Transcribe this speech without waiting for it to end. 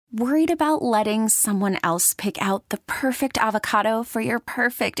Worried about letting someone else pick out the perfect avocado for your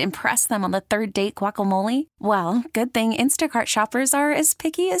perfect impress them on the third date guacamole? Well, good thing Instacart shoppers are as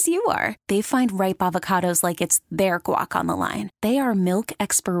picky as you are. They find ripe avocados like it's their guac on the line. They are milk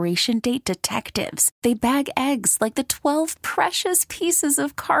expiration date detectives. They bag eggs like the 12 precious pieces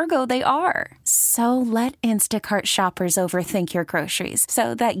of cargo they are. So let Instacart shoppers overthink your groceries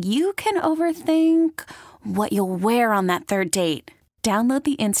so that you can overthink what you'll wear on that third date. Download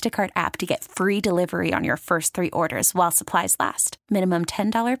the Instacart app to get free delivery on your first 3 orders while supplies last. Minimum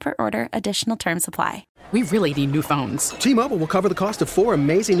 $10 per order. Additional terms apply. We really need new phones. T-Mobile will cover the cost of 4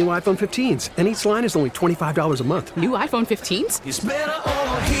 amazing new iPhone 15s, and each line is only $25 a month. New iPhone 15s? It's better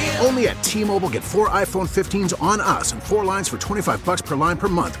over here. Only at T-Mobile, get 4 iPhone 15s on us and 4 lines for $25 per line per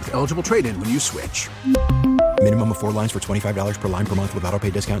month with eligible trade-in when you switch. Minimum of 4 lines for $25 per line per month with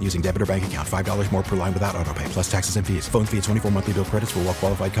autopay discount using debit or bank account. $5 more per line without autopay, plus taxes and fees. Phone fee at 24 monthly bill credits for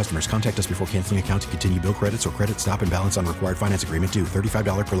well-qualified customers. Contact us before canceling account to continue bill credits or credit stop and balance on required finance agreement due.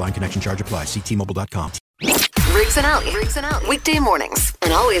 $35 per line connection charge applies. See T-Mobile.com. Riggs and Out. Weekday mornings.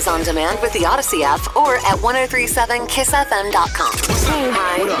 And always on demand with the Odyssey app or at 1037kissfm.com. Hey,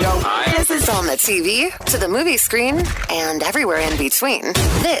 hi. This is on the TV, to the movie screen, and everywhere in between.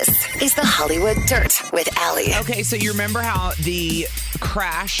 This is the Hollywood Dirt with Allie. Okay, so you remember how the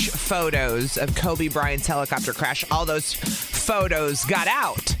crash photos of Kobe Bryant's helicopter crash, all those photos got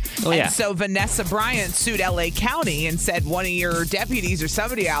out. Oh, yeah. And so Vanessa Bryant sued LA County and said one of your deputies or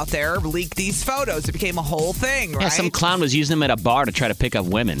somebody out there leaked these photos. It became a whole thing, right? Yeah, some clown was using them at a bar to try to pick up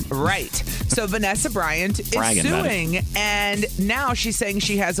women. Right. So Vanessa Bryant is suing, and now she's saying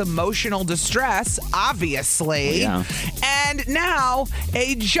she has emotional distress, obviously. Yeah. And now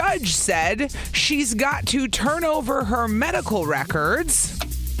a judge said she's got to turn over her medical records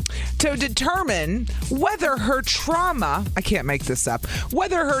to determine whether her trauma, I can't make this up,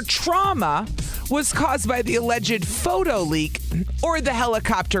 whether her trauma was caused by the alleged photo leak or the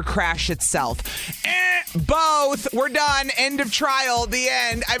helicopter crash itself. Both. We're done. End of trial. The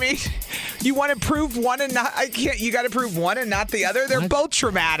end. I mean, you want to prove one and not, you got to prove one and not the other? They're both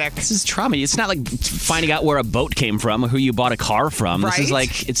traumatic. This is trauma. It's not like finding out where a boat came from or who you bought a car from. Right? This is like,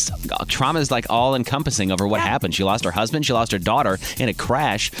 trauma is like all encompassing over what happened. She lost her husband. She lost her daughter in a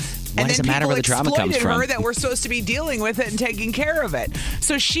crash. Why does it matter where the trauma comes from? Her that we're supposed to be dealing with it and taking care of it.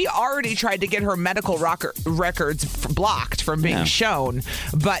 So she already tried to get her medical records blocked from being shown,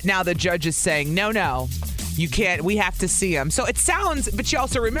 but now the judge is saying, no, you can't. We have to see them. So it sounds, but you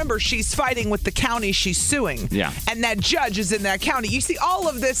also remember she's fighting with the county she's suing. Yeah. And that judge is in that county. You see, all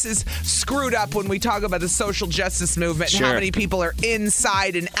of this is screwed up when we talk about the social justice movement and how many people are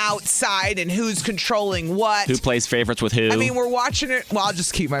inside and outside and who's controlling what. Who plays favorites with who. I mean, we're watching it. Well, I'll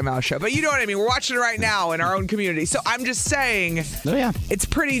just keep my mouth shut. But you know what I mean? We're watching it right now in our own community. So I'm just saying it's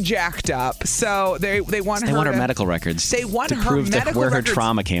pretty jacked up. So they want her medical records. They want to her prove medical where records her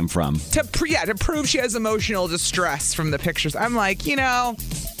trauma came from. To prove she has emotional distress from the pictures. I'm like, No,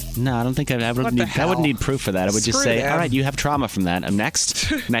 I don't think I wouldn't need proof for that. I would just say, all right, you have trauma from that.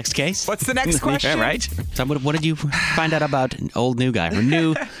 Next case. What's the next question? Yeah, right. So what did you find out about an old new guy or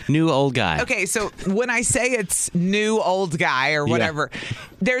new old guy? Okay, so when I say it's new old guy or whatever,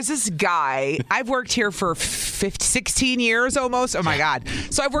 there's this guy. I've worked here for 16 years almost. Oh my God.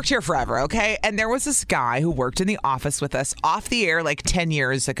 So I've worked here forever, okay? And there was this guy who worked in the office with us off the air like 10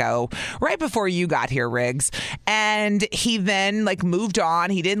 years ago, right before you got here, Riggs. And he then moved on.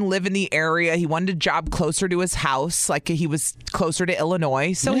 He didn't live in the area. He wanted a job closer to his house, like he was closer to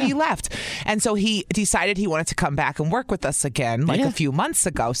Illinois. So he left. And so he decided he wanted to come back and work with us again a few months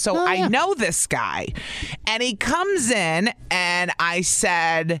ago. So I know this guy. And he comes in and I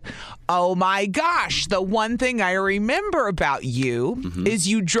said, oh my gosh, the one thing I remember about you is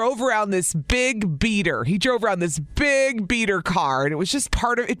you drove around this big beater. He drove around this big beater car, and it was just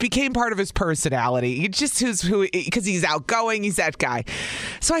it became part of his personality. It's just because he's outgoing, he's that guy.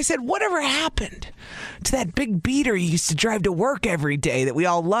 So I said, whatever happened to that big beater you used to drive to work every day that we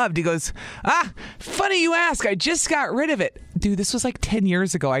all loved? He goes, funny you ask. I just got rid of it. Dude, this was 10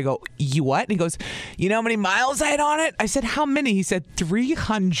 years ago. I go, you what? And he goes, you know how many miles I had on it? I said, how many? He said,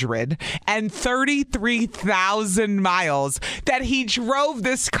 333,000 miles that he drove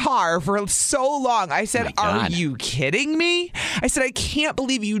this car for so long. I said, are you kidding me? I said, I can't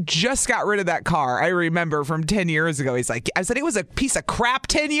believe you just got rid of that car. I remember from 10 years ago. He's like, I said, it was a piece of crap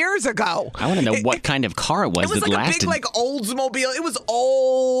 10 years ago. I want to know what kind of car it was that lasted. It was a big Oldsmobile. It was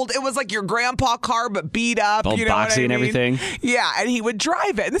old. It It was like your grandpa car, but beat up. All you know boxy what I and mean? everything. Yeah, and he would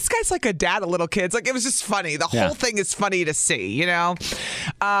drive it. And this guy's like a dad of little kids. Like, it was just funny. The whole thing is funny to see, you know?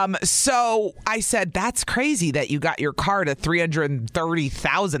 So I said, that's crazy that you got your car to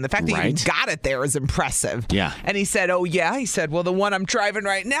 $330,000. The fact that you even got it there is impressive. Yeah. And he said, oh, yeah. He said, well, the one I'm driving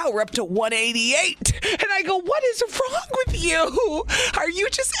right now, we're up to 188. And I go, what is wrong with you? Are you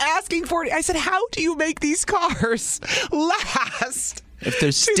just asking for it? I said, how do you make these cars last? If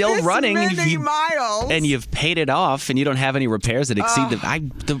they're still running miles. and you've paid it off and you don't have any repairs that exceed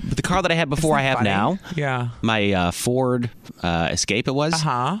the car that I had before I have funny? now. Yeah. My Ford Escape, it was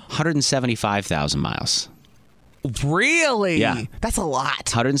 175,000 miles. Really? Yeah. That's a lot.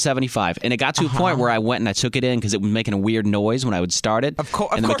 175. And it got to a point where I went and I took it in because it was making a weird noise when I would start it.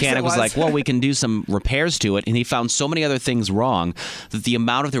 And the mechanic was like, well, we can do some repairs to it. And he found so many other things wrong that the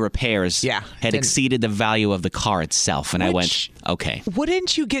amount of the repairs had exceeded the value of the car itself. And I went, okay.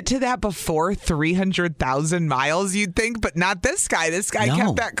 Wouldn't you get to that before 300,000 miles, you'd think? But not this guy. This guy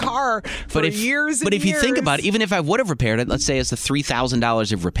kept that car for years and But if years. you think about it, even if I would have repaired it, let's say it's the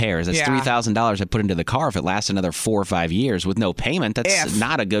 $3,000 of repairs. That's $3,000 I put into the car. If it lasts another 4 or 5 years with no payment, that's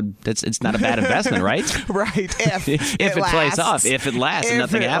not a good. It's not a bad investment, right? Right. If it plays off, if it lasts, and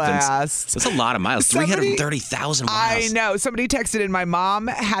nothing happens. That's a lot of miles. 330,000 miles. I know. Somebody texted in. My mom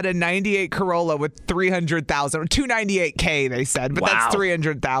had a '98 Corolla with 300,000, 298K. They said, but that's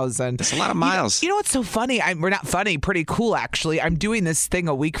 300,000. That's a lot of miles. You know what's so funny? We're not funny. Pretty cool, actually. I'm doing this thing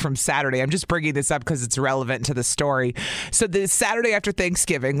a week from Saturday. I'm just bringing this up because it's relevant to the story. So the Saturday after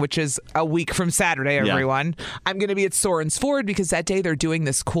Thanksgiving, which is a week from Saturday, everyone, I'm going to be at Sorens Ford because that day they're doing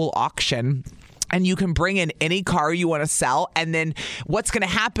this cool auction. And you can bring in any car you want to sell. And then what's going to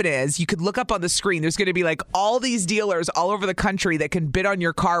happen is you could look up on the screen. There's going to be like all these dealers all over the country that can bid on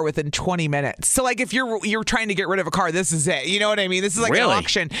your car within 20 minutes. So like if you're trying to get rid of a car, this is it. You know what I mean? This is like an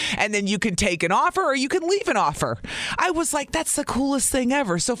auction. And then you can take an offer or you can leave an offer. I was like, that's the coolest thing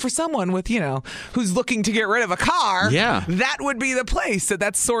ever. So for someone with, who's looking to get rid of a car, that would be the place. So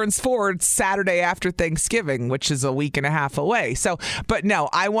that's Sorens Ford Saturday after Thanksgiving, which is a week and a half away. So, but no,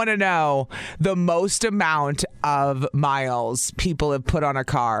 I want to know the most amount of miles people have put on a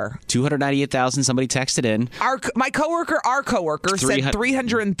car. 298,000. Somebody texted in. Our coworker said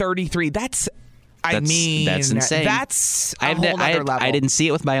 333. That's insane. That's a whole other level. I didn't see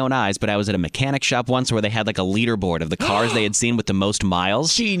it with my own eyes, but I was at a mechanic shop once where they had like a leaderboard of the cars they had seen with the most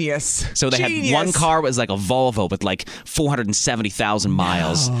miles. Genius. So they had one car was like a Volvo with like 470,000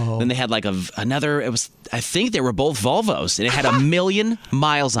 miles. Then they had like another. It was, I think they were both Volvos, and it had 1 million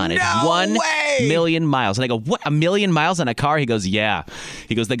miles on it. No 1 way. million miles. And I go, what? 1 million miles on a car? He goes, yeah.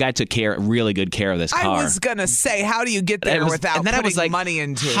 He goes, the guy took really good care of this car. I was gonna say, how do you get there without putting money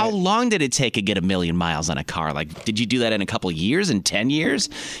into it? How long did it take to get 1 million miles on a car? Like, did you do that in a couple of years, in 10 years?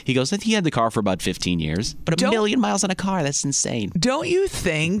 He goes, I think he had the car for about 15 years. But 1 million miles on a car, that's insane. Don't you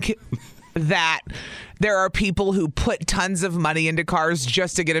think that there are people who put tons of money into cars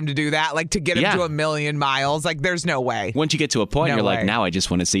just to get them to do that, like to get them to 1 million miles? Like, there's no way. Once you get to a point, you're like, now I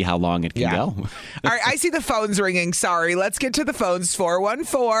just want to see how long it can go. All right, I see the phones ringing. Sorry. Let's get to the phones.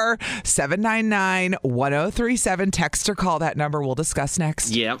 414-799-1037. Text or call that number. We'll discuss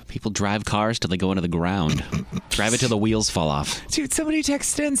next. Yeah. People drive cars till they go into the ground. Drive it till the wheels fall off. Dude, somebody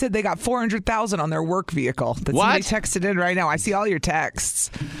texted in and said they got 400,000 on their work vehicle. Somebody texted in right now. I see all your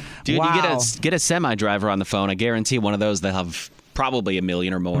texts. Dude, you get a semi-driver on the phone. I guarantee one of those they'll have probably 1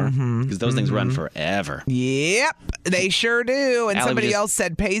 million or more because those things run forever. Yep, they sure do. And somebody else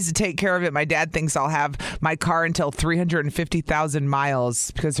said pays to take care of it. My dad thinks I'll have my car until 350,000 miles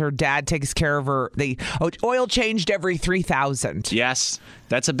because her dad takes care of her. The oil changed every 3,000. Yes.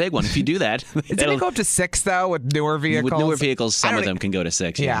 That's a big one. If you do that, did it go up to 6 though with newer vehicles? With newer vehicles, some of them can go to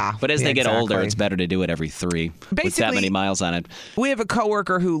 6. Yeah. But as they get older, it's better to do it every 3 with that many miles on it. We have a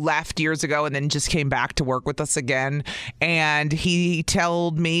coworker who left years ago and then just came back to work with us again, and he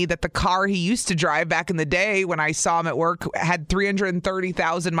told me that the car he used to drive back in the day when I saw him at work had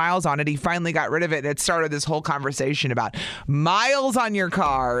 330,000 miles on it. He finally got rid of it, and it started this whole conversation about miles on your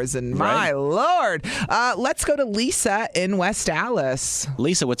cars. And my Lord, let's go to Lisa in West Allis.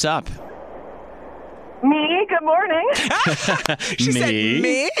 Lisa, what's up? Me, good morning. She said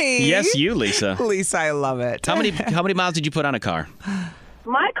me. Yes, you, Lisa. Lisa, I love it. How many miles did you put on a car?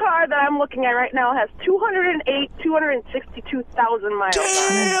 My car that I'm looking at right now has 262,000 miles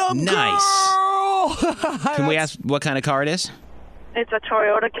on it. Nice. Can we ask what kind of car it is? It's a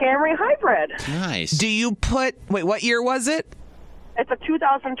Toyota Camry Hybrid. Nice. Do you put, what year was it? It's a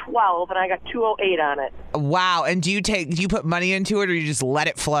 2012, and I got 208 on it. Wow. And do you put money into it, or you just let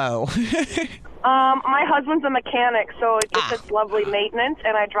it flow? My husband's a mechanic, so it's just lovely maintenance,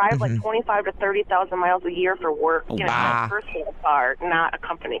 and I drive like 25 to 30,000 miles a year for work. You know, it's a personal car, not a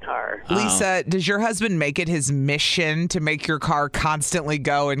company car. Lisa, does your husband make it his mission to make your car constantly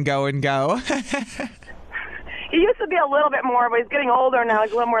go and go and go? He used to be a little bit more, but he's getting older now.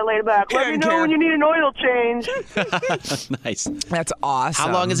 He's a little more laid back. Let me know when you need an oil change. Nice. That's awesome.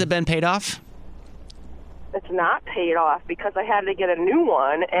 How long has it been paid off? It's not paid off because I had to get a new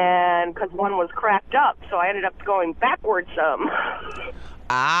one, and because one was cracked up, so I ended up going backwards some.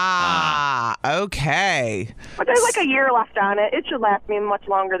 Okay. But there's like a year left on it. It should last me much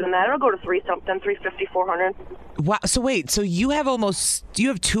longer than that. It'll go to 350, 400. Wow. So wait, so you have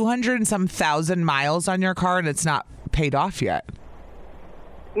 200 and some thousand miles on your car and it's not paid off yet?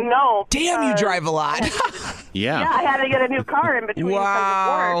 No. Damn, you drive a lot. Yeah. Yeah, I had to get a new car in between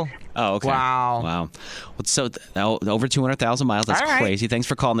because of work. Oh, okay. Wow. Well, so over 200,000 miles. That's crazy. Thanks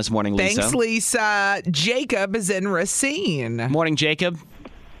for calling this morning, Lisa. Thanks, Lisa. Jacob is in Racine. Morning, Jacob.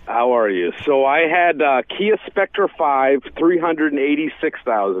 How are you? So I had Kia Spectra 5,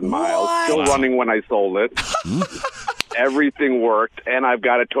 386,000 miles. What? Still running when I sold it. Everything worked, and I've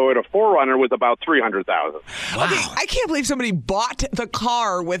got a Toyota 4Runner with about 300,000. Wow. Okay, I can't believe somebody bought the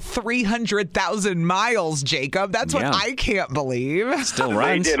car with 300,000 miles, Jacob. That's what I can't believe. Still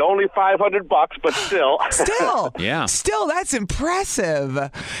runs. They did only $500, but still. Yeah. Still, that's impressive.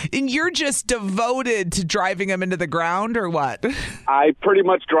 And you're just devoted to driving them into the ground, or what? I pretty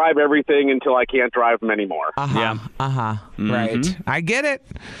much drive everything until I can't drive them anymore. Yeah. Right. I get it.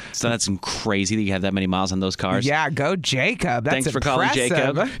 So that's crazy that you have that many miles on those cars. Yeah, go Jacob. That's Thanks for impressive.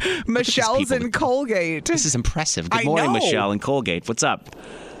 calling, Jacob. Michelle's in Colgate. This is impressive. Good morning, Michelle in Colgate. What's up?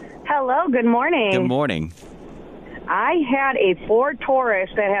 Hello, good morning. Good morning. I had a Ford Taurus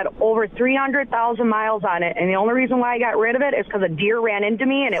that had over 300,000 miles on it, and the only reason why I got rid of it is because a deer ran into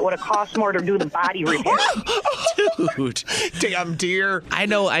me, and it would have cost more to do the body repair. Dude. Damn deer. I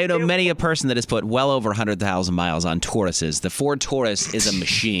know many a person that has put well over 100,000 miles on Tauruses. The Ford Taurus is a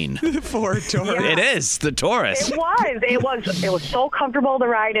machine. The Ford Taurus. It is, the Taurus. It was so comfortable to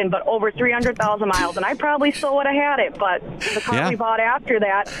ride in, but over 300,000 miles, and I probably still would have had it, but the car we bought after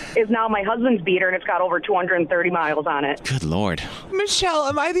that is now my husband's beater, and it's got over 230 miles on it. Good Lord. Michelle,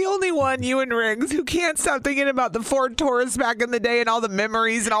 am I the only one, you and Riggs, who can't stop thinking about the Ford Taurus back in the day and all the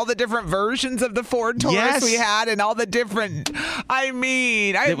memories and all the different versions of the Ford Taurus we had and all the different, I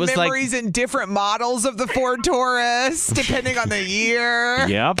have memories in different models of the Ford Taurus, depending on the year.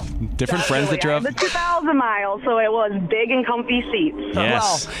 Yep. Different friends that drove. The 2,000 miles, so it was big and comfy seats. So.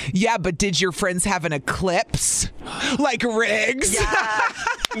 Yes. Well, yeah, but did your friends have an Eclipse? Like Riggs?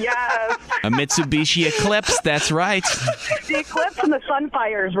 Yes. A Mitsubishi Eclipse, that's right. The Eclipse and the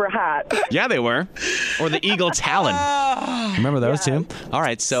Sunfires were hot. Yeah, they were. Or the Eagle Talon. Remember those two? All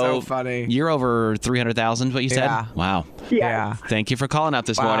right, so funny. You're over 300,000, what you said? Yeah. Wow. Yeah. Thank you for calling out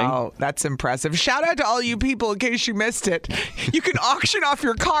this morning. Wow, that's impressive. Shout out to all you people in case you missed it. You can auction off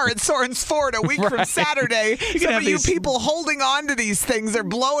your car at Soren's Ford a week from Saturday. Some of you people holding on to these things are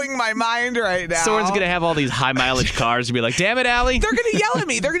blowing my mind right now. Soren's going to have all these high mileage cars and be like, damn it, Allie. They're going to yell at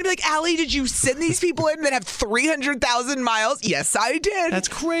me. They're going to be like, Allie, did you send these people in that have 300,000 miles? Yes, I did. That's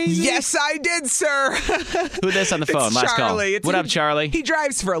crazy. Yes, I did, sir. Who this on the phone? It's Last Charlie. call. What up, Charlie? He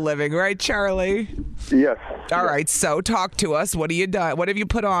drives for a living, right, Charlie? Yes. All right, so talk to us. What have you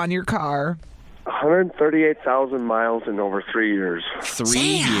put on your car? 138,000 miles in over 3 years. 3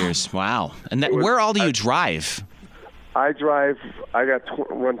 years. Wow. And where all do you drive? I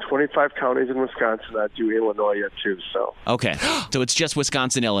run 25 counties in Wisconsin. I do Illinois yet too, so. Okay. So it's just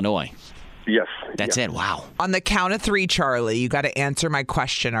Wisconsin, Illinois. Yes. That's it. Wow. On the count of three, Charlie, you got to answer my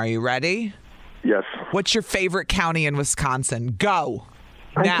question. Are you ready? Yes. What's your favorite county in Wisconsin? Go.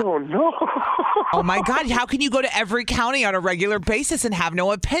 I don't know. Oh, my God. How can you go to every county on a regular basis and have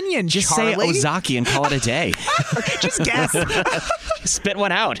no opinion, Just Charlie? say Ozaki and call it a day. Just guess. Spit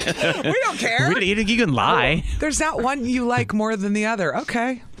one out. We don't care. You can lie. There's not one you like more than the other.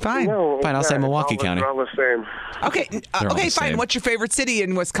 Okay, fine. No, Fine, I'll say Milwaukee County. They're all the same. Okay, all the fine. same. What's your favorite city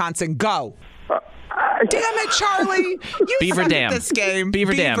in Wisconsin? Go. Damn it, Charlie! You Beaver suck Dam. at this game.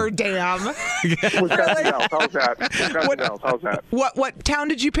 Beaver Dam. Wisconsin Dells, how's that? Wisconsin Dells, how's that? What town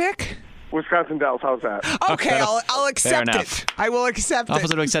did you pick? Wisconsin Dells, how's that? Okay, I'll accept Fair it. I will accept it.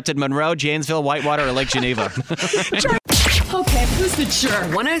 Opposite of accepted Monroe, Janesville, Whitewater, or Lake Geneva. Okay, who's the jerk?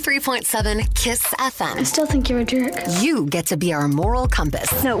 103.7 KISS FM. I still think you're a jerk. You get to be our moral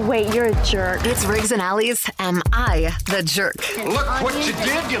compass. No, wait, you're a jerk. It's Riggs and Allie's Am I the Jerk? Look what you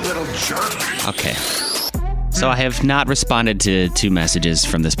did, you little jerk. Okay. So I have not responded to 2 messages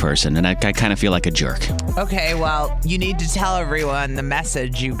from this person, and I kind of feel like a jerk. Okay, well, you need to tell everyone the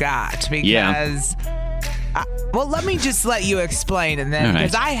message you got because... well, let me just let you explain, and then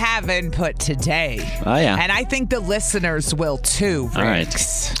because I have input today. Oh, yeah. And I think the listeners will too, Riggs. All right.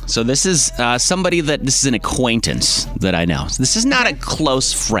 So this is this is an acquaintance that I know. So this is not a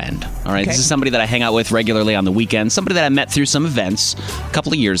close friend. All right. Okay. This is somebody that I hang out with regularly on the weekends. Somebody that I met through some events a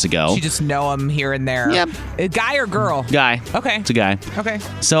couple of years ago. You just know him here and there. Yep. A guy or girl? Guy. Okay. It's a guy. Okay.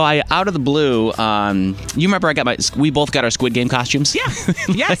 So I, out of the blue, you remember we both got our Squid Game costumes? Yeah.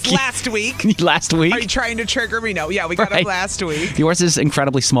 Yes, last week. Last week? Are you trying to trigger me? No. Yeah, we got them last week. Yours is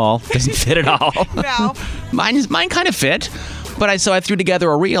incredibly small. Doesn't fit at all. No. Mine kind of fit. But I threw together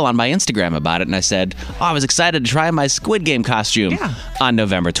a reel on my Instagram about it, and I said, I was excited to try my Squid Game costume on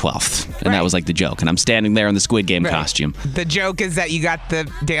November 12th. And that was like the joke. And I'm standing there in the Squid Game costume. The joke is that you got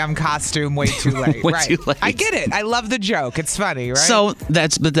the damn costume way too late. Too late. I get it. I love the joke. It's funny, right? So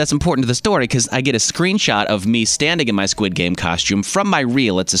that's important to the story because I get a screenshot of me standing in my Squid Game costume from my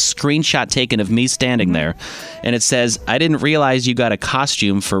reel. It's a screenshot taken of me standing there. And it says, I didn't realize you got a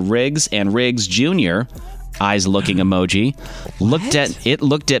costume for Riggs and Riggs Jr., eyes looking emoji.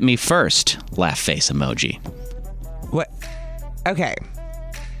 Looked at me first. Laugh face emoji. What? Okay.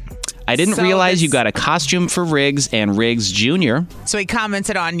 I didn't realize you got a costume for Riggs and Riggs Jr. So he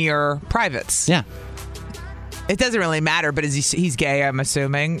commented on your privates. Yeah. It doesn't really matter, but he's gay, I'm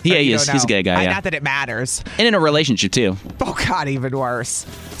assuming. Yeah, he is. He's a gay guy, yeah. Not that it matters. And in a relationship, too. Oh, God, even worse.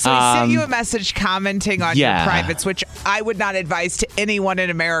 So he sent you a message commenting on your privates, which I would not advise to anyone in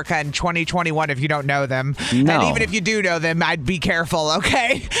America in 2021 if you don't know them. No. And even if you do know them, I'd be careful,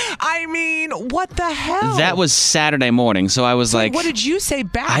 okay? I mean, what the hell? That was Saturday morning, so I was like... What did you say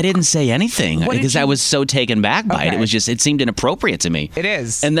back? I didn't say anything because I was so taken back by it. It was it seemed inappropriate to me. It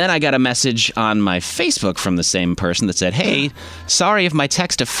is. And then I got a message on my Facebook from the same person that said, hey, sorry if my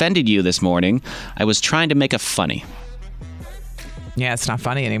text offended you this morning. I was trying to make a funny. Yeah, it's not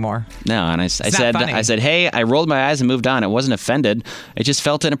funny anymore. No, and I said, hey, I rolled my eyes and moved on. I wasn't offended. It just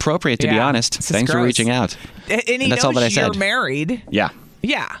felt inappropriate, to be honest. Thanks for reaching out. And he that's knows all that I said. You're married. Yeah.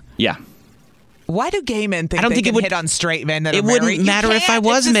 Yeah. Yeah. Why do gay men think they can hit on straight men that are married? It wouldn't matter if I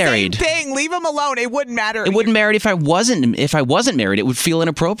was married. It's the same thing. Leave them alone. It wouldn't matter. It wouldn't matter if I wasn't married. It would feel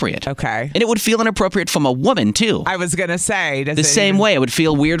inappropriate. Okay. And it would feel inappropriate from a woman too. I was gonna say the same way. It would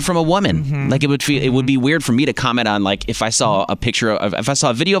feel weird from a woman. Mm-hmm. Like it would be weird for me to comment on if I saw if I saw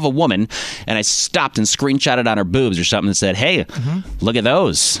a video of a woman and I stopped and screenshotted on her boobs or something and said, hey, look at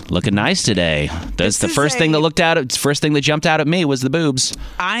those, looking nice today. First thing that jumped out at me was the boobs.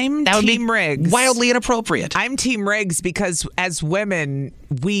 That would Team be Riggs. Wildly inappropriate. I'm Team Riggs because as women,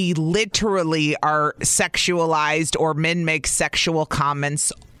 we literally are sexualized or men make sexual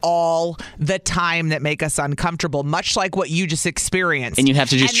comments all the time that make us uncomfortable, much like what you just experienced. And you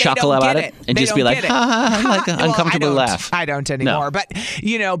have to just chuckle about it and just be like, ha ha, like uncomfortably laugh. I don't anymore. No. But,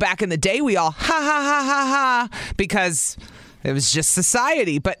 back in the day, we all ha ha ha ha ha because... it was just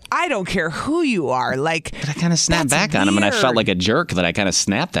society, but I don't care who you are. But I kind of snapped back on him, and I felt like a jerk that I kind of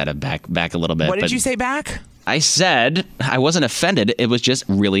snapped at it back a little bit. What did you say back? I said I wasn't offended. It was just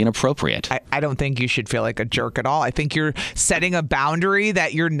really inappropriate. I don't think you should feel like a jerk at all. I think you're setting a boundary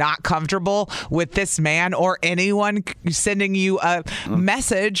that you're not comfortable with this man or anyone sending you a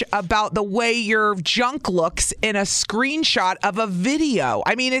message about the way your junk looks in a screenshot of a video.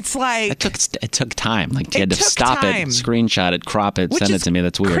 I mean, it's like... It took time. You had to stop it, screenshot it, crop it, send it to me.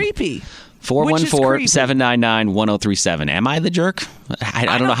 That's weird. Creepy. 414-799-1037. Am I the jerk? I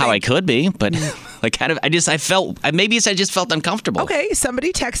don't know how I could be, but I just felt uncomfortable. Okay,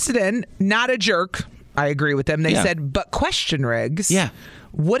 somebody texted in, not a jerk. I agree with them. They said, but question, Riggs. Yeah.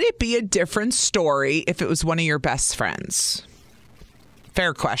 Would it be a different story if it was one of your best friends?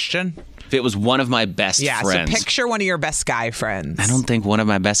 Fair question. If it was one of my best friends. So picture one of your best guy friends. I don't think one of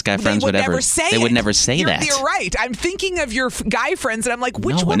my best guy friends would ever say it. They would never say that. You're right. I'm thinking of your guy friends, and I'm like,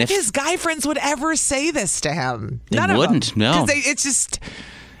 which one of his guy friends would ever say this to him? None of them. Wouldn't. No. Because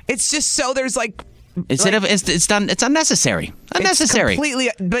it's just so there's it's unnecessary. Unnecessary. It's completely.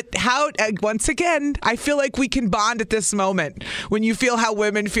 But how? Once again, I feel like we can bond at this moment when you feel how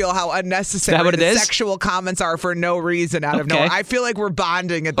women feel how unnecessary sexual comments are for no reason out of nowhere. I feel like we're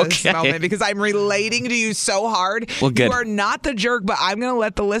bonding at this moment because I'm relating to you so hard. Well, good. You are not the jerk, but I'm going to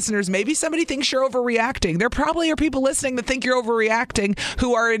let the listeners. Maybe somebody thinks you're overreacting. There probably are people listening that think you're overreacting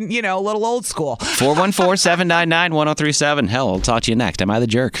who are in a little old school. 414-799-1037. Hell, I'll talk to you next. Am I the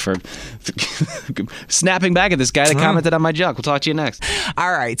jerk for snapping back at this guy that commented on my junk? We'll talk to you next.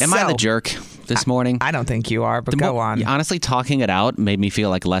 All right. Am I the jerk this morning? I don't think you are, but go on. Honestly, talking it out made me feel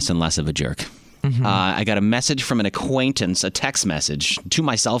like less and less of a jerk. I got a message from an acquaintance, a text message to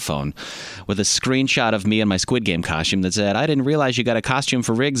my cell phone with a screenshot of me in my Squid Game costume that said, "I didn't realize you got a costume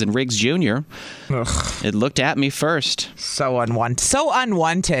for Riggs and Riggs Jr." Ugh. It looked at me first. So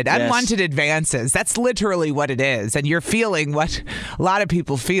unwanted. Yes. Unwanted advances. That's literally what it is. And you're feeling what a lot of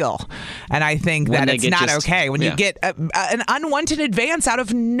people feel. And I think that it's not okay. When you get an unwanted advance out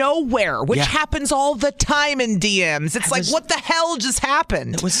of nowhere, which happens all the time in DMs. It's like, what the hell just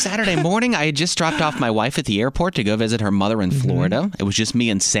happened? It was Saturday morning. I had just dropped off my wife at the airport to go visit her mother in Florida. It was just me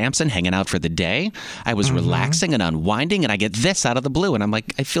and Samson hanging out for the day. I was relaxing and unwinding, and I get this out of the blue, and I'm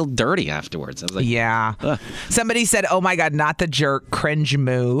like, I feel dirty afterwards. I was like, ugh. Somebody said, "Oh my God, not the jerk, cringe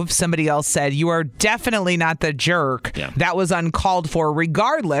move." Somebody else said, "You are definitely not the jerk. That was uncalled for,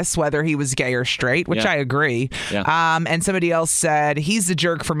 regardless whether he was gay or straight," which I agree. And somebody else said, "He's the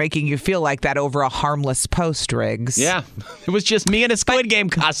jerk for making you feel like that over a harmless post, Riggs." Yeah, it was just me in a Squid Game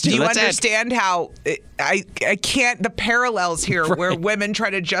costume. Do you understand how I can't, the parallels here where women try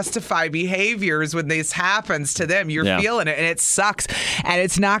to justify behaviors when this happens to them? You're feeling it, and it sucks, and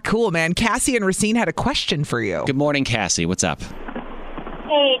it's not cool, man. Cassie and Racine had a question for you. Good morning, Cassie. What's up?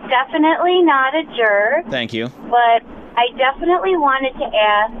 Hey, definitely not a jerk. Thank you. But I definitely wanted to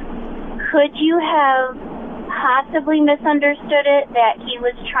ask, could you have possibly misunderstood it, that he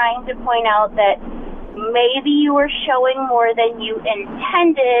was trying to point out that maybe you were showing more than you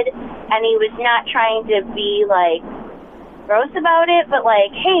intended, and he was not trying to be, like, gross about it, but,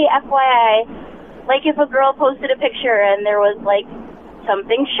 like, hey, FYI, like, if a girl posted a picture and there was, like,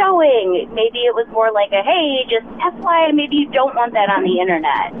 something showing, maybe it was more like a, hey, just FYI, maybe you don't want that on the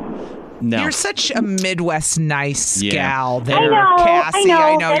internet. No. You're such a Midwest nice gal there, I know, Cassie.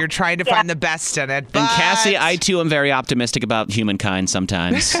 I know you're trying to find the best in it. But... And Cassie, I too am very optimistic about humankind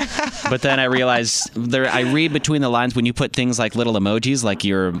sometimes. But then I realize I read between the lines when you put things like little emojis, like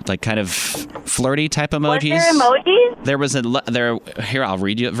your like kind of flirty type emojis. Was there emojis? There was here, I'll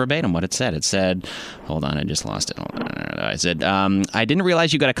read you verbatim what it said. It said, hold on, I just lost it. Hold on. I said, I didn't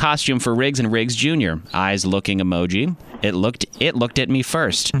realize you got a costume for Riggs and Riggs Jr. Eyes looking emoji. It looked at me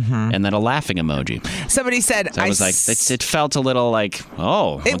first, and then a laughing emoji. Somebody said, so I was like, it felt a little like,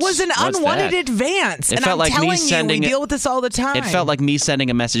 it was an unwanted advance. It felt like me we deal with this all the time. It felt like me sending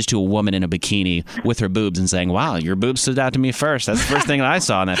a message to a woman in a bikini with her boobs and saying, wow, your boobs stood out to me first. That's the first thing that I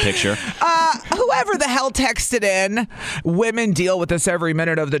saw in that picture. Whoever the hell texted in, women deal with this every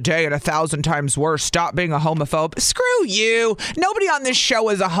minute of the day and 1,000 times worse. Stop being a homophobe. Screw you. Nobody on this show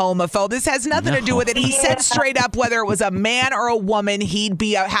is a homophobe. This has nothing to do with it. He said straight up, whether it was a man or a woman, he'd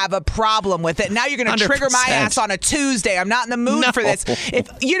have a problem with it. Now you're going to trigger my ass on a Tuesday. I'm not in the mood for this.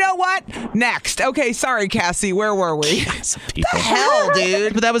 You know what? Next. Okay, sorry, Cassie. Where were we? The hell,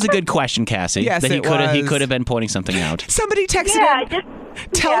 dude? But that was a good question, Cassie. Yes, he could have been pointing something out. Somebody texted in.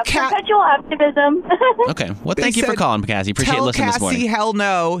 Perpetual optimism. Okay. Well, thank you for calling, Cassie. Appreciate listening this morning. Cassie, hell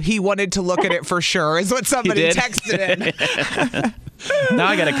no. He wanted to look at it for sure, is what somebody texted in. Now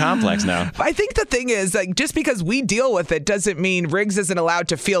I got a complex now. I think the thing is, like, just because we deal with it doesn't mean Riggs isn't allowed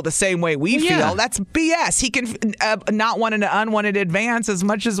to feel the same way we feel. That's BS. He can not want an unwanted advance as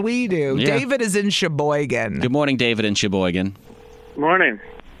much as we do. Yeah. David is in Sheboygan. Good morning, David in Sheboygan. Morning.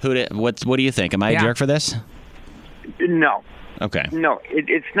 What do you think? Am I a jerk for this? No. Okay. No,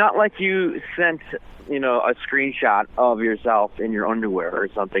 it's not like you sent, a screenshot of yourself in your underwear or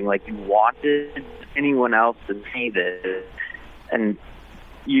something. Like you wanted anyone else to see this, and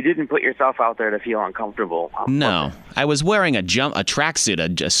you didn't put yourself out there to feel uncomfortable. No, I was wearing a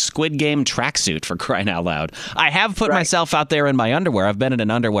tracksuit, a Squid Game tracksuit, for crying out loud. I have put myself out there in my underwear. I've been at an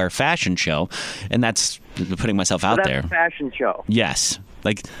underwear fashion show, and that's putting myself out there. That's a fashion show. Yes,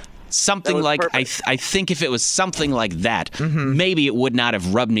 like. Something like I think if it was something like that, maybe it would not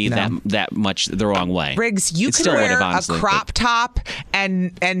have rubbed me that much the wrong way. Riggs, you can wear a crop top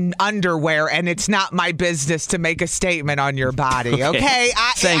and underwear, and it's not my business to make a statement on your body. Okay,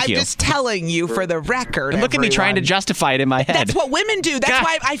 Thank you. I'm just telling you for the record. And look at me trying to justify it in my head. That's what women do. That's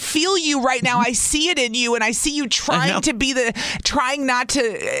why I feel you right now. I see it in you, and I see you trying not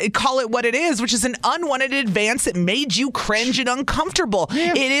to call it what it is, which is an unwanted advance that made you cringe and uncomfortable.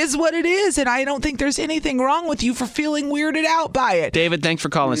 Yeah. It is what it is, and I don't think there's anything wrong with you for feeling weirded out by it. David, thanks for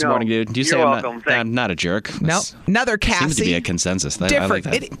calling this morning, dude. You say I'm not a jerk? No, another Cassie. Seems to be a consensus. Different. I like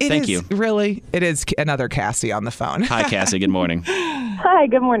that. Thank you. Really, it is another Cassie on the phone. Hi, Cassie. Good morning. Hi.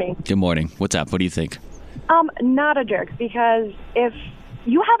 Good morning. Good morning. What's up? What do you think? Not a jerk, because if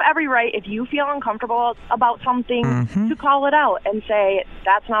you have every right, if you feel uncomfortable about something, to call it out and say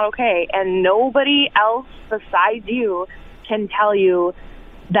that's not okay, and nobody else besides you can tell you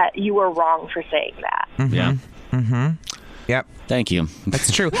that you were wrong for saying that. Yeah. Yep. Thank you.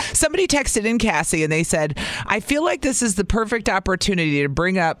 That's true. Somebody texted in, Cassie, and they said, I feel like this is the perfect opportunity to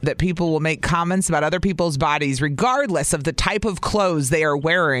bring up that people will make comments about other people's bodies regardless of the type of clothes they are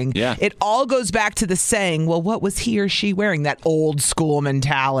wearing. Yeah. It all goes back to the saying, well, what was he or she wearing? That old school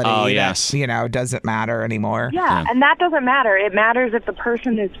mentality. Oh, yes. That, doesn't matter anymore. Yeah, and that doesn't matter. It matters if the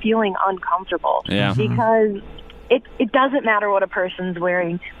person is feeling uncomfortable. Yeah. Because it doesn't matter what a person's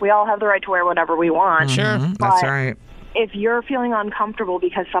wearing. We all have the right to wear whatever we want. Sure. That's right. If you're feeling uncomfortable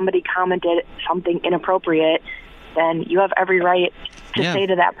because somebody commented something inappropriate, then you have every right to say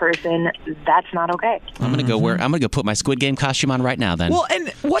to that person, that's not okay. I'm gonna go I'm gonna go put my Squid Game costume on right now. Then. Well, and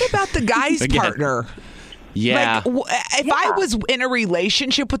what about the guy's partner? Yeah. Like, if I was in a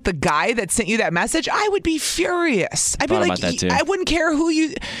relationship with the guy that sent you that message, I would be furious. I'd be like, about that too. I wouldn't care who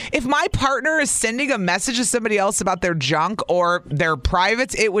you. If my partner is sending a message to somebody else about their junk or their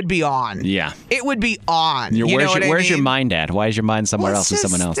privates, it would be on. Yeah. It would be on. Where's your mind at? Why is your mind somewhere else than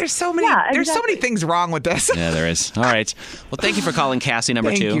someone else? There's so many. There's so many things wrong with this. Yeah, there is. All right. Well, thank you for calling Cassie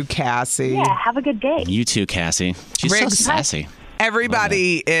number 2. Thank you, Cassie. Yeah, have a good day. You too, Cassie. She's so sassy.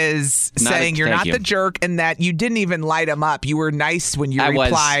 Everybody is saying you're not the jerk and that you didn't even light them up. You were nice when you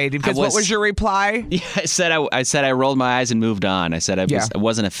replied. What was your reply? Yeah, I said I rolled my eyes and moved on. I said I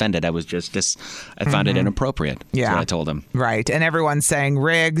wasn't offended. I was just I found it inappropriate. Yeah. That's what I told him. Right. And everyone's saying,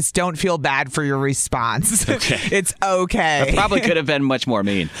 Riggs, don't feel bad for your response. Okay. It's okay. I probably could have been much more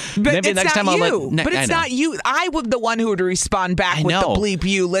mean. But Maybe it's next not time you. But it's not you. I was the one who would respond back with the bleep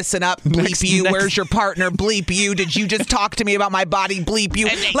you, listen up, bleep you, where's your partner, bleep you, did you just talk to me about my body, bleep you.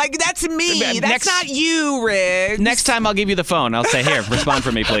 Like, that's me. That's not you, Riggs. Next time I'll give you the phone. I'll say, here, respond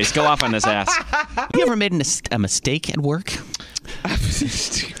for me, please. Go off on this ass. You ever made a mistake at work?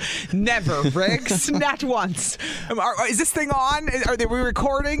 Never, Riggs. Not once. Is this thing on? Are we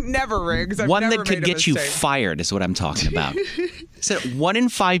recording? Never, Riggs. One that could get you fired is what I'm talking about. So 1 in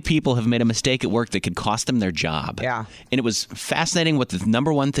 5 people have made a mistake at work that could cost them their job. Yeah. And it was fascinating what the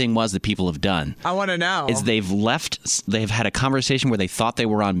number one thing was that people have done. I want to know. Is they've had a conversation where they thought they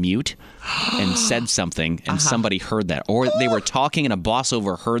were on mute and said something and somebody heard that. Or they were talking and a boss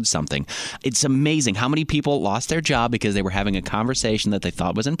overheard something. It's amazing how many people lost their job because they were having a conversation that they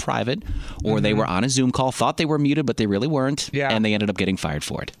thought was in private, or they were on a Zoom call, thought they were muted, but they really weren't, and they ended up getting fired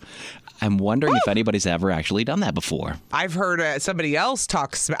for it. I'm wondering if anybody's ever actually done that before. I've heard somebody else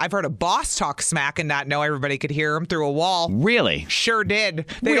talk smack. I've heard a boss talk smack and not know everybody could hear him through a wall. Really? Sure did.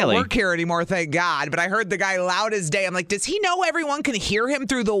 They don't work here anymore, thank God. But I heard the guy loud as day. I'm like, does he know everyone can hear him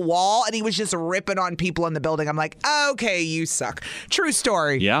through the wall? And he was just ripping on people in the building. I'm like, okay, you suck. True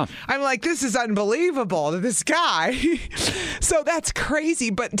story. Yeah. I'm like, this is unbelievable to this guy. So that's crazy.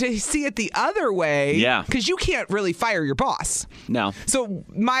 But to see it the other way. Yeah. Because you can't really fire your boss. No. So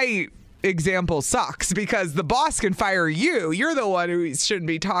my example sucks because the boss can fire you. You're the one who shouldn't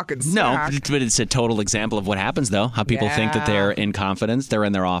be talking smack. No, but it's a total example of what happens, though. How people think that they're in confidence, they're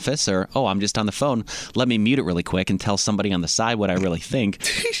in their office, or, I'm just on the phone. Let me mute it really quick and tell somebody on the side what I really think.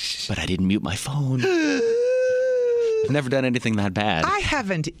 But I didn't mute my phone. I've never done anything that bad. I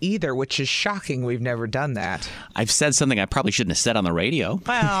haven't either, which is shocking. We've never done that. I've said something I probably shouldn't have said on the radio.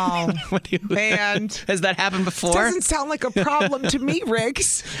 Well, and has that happened before? Doesn't sound like a problem to me,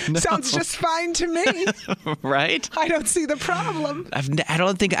 Riggs. No. Sounds just fine to me. Right? I don't see the problem. I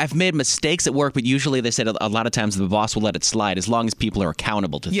don't think I've made mistakes at work, but usually they said a lot of times the boss will let it slide as long as people are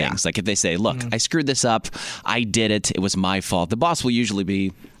accountable to things. Like if they say, look, I screwed this up, I did it, it was my fault. The boss will usually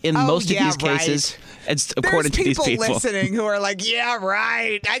be, in most of these cases, it's according to these people listening who are like, yeah,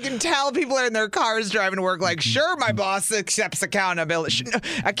 right. I can tell people are in their cars driving to work like, sure, my boss accepts accountability.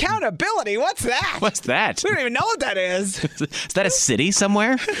 Accountability? What's that? What's that? We don't even know what that is. Is that a city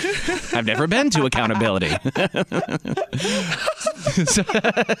somewhere? I've never been to accountability. It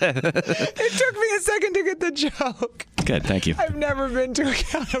took me a second to get the joke. Good, thank you. I've never been to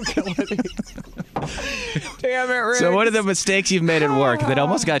accountability. Damn it, Riggs. So what are the mistakes you've made at work that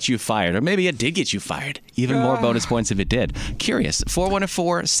almost got you fired? Or maybe it did get you fired. Even more bonus points if it did. Curious.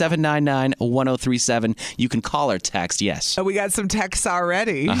 414-799-1037. You can call or text, yes. We got some texts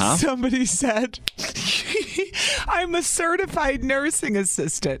already. Somebody said, I'm a certified nursing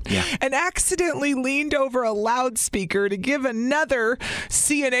assistant and accidentally leaned over a loudspeaker to give another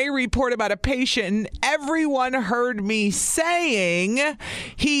CNA report about a patient, and everyone heard me saying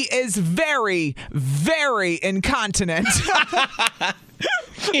he is very, very incontinent.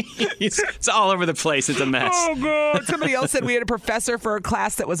 It's all over the place. It's a mess. Oh, God. Somebody else said we had a professor for a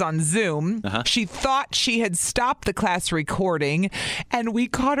class that was on Zoom. She thought she had stopped the class recording, and we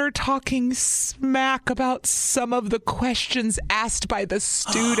caught her talking smack about some of the questions asked by the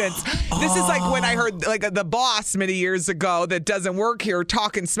students. This is like when I heard like the boss many years ago that doesn't work here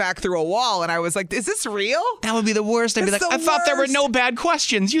talking smack through a wall, and I was like, is this real? That would be the worst. I'd be like, I thought there were no bad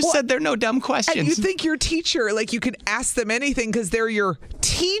questions. You said there are no dumb questions. And you think your teacher, like you can ask them anything because they're your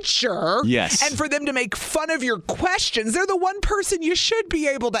teacher. Yes. And for them to make fun of your questions, they're the one person you should be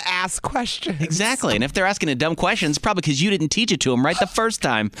able to ask questions. Exactly. And if they're asking a dumb question, it's probably because you didn't teach it to them right the first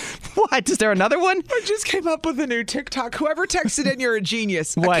time. What? Is there another one? I just came up with a new TikTok. Whoever texted in, you're a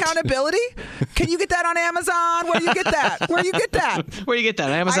genius. What? Accountability? Can you get that on Amazon? Where do you get that? Where do you get that? Where do you get that?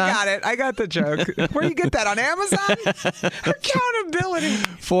 On Amazon? I got it. I got the joke. Where do you get that? On Amazon? Accountability.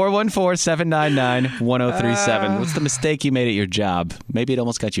 414-799-1037. What's the mistake you made at your job? Maybe it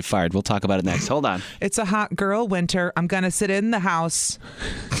almost got you fired. We'll talk about it next. Hold on. It's a hot girl winter. I'm going to sit in the house.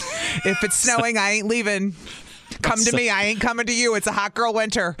 If it's snowing, I ain't leaving. Come to me. I ain't coming to you. It's a hot girl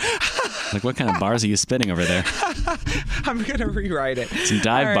winter. Like, what kind of bars are you spinning over there? I'm going to rewrite it. Some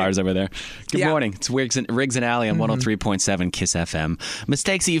dive bars over there. Good morning. It's Riggs and Alley on 103.7 KISS FM.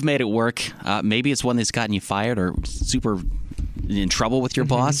 Mistakes that you've made at work. Maybe it's one that's gotten you fired or super in trouble with your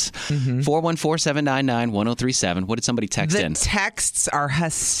boss. 414-799-1037. What did somebody text in? The texts are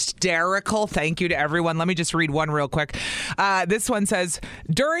hysterical. Thank you to everyone. Let me just read one real quick. This one says,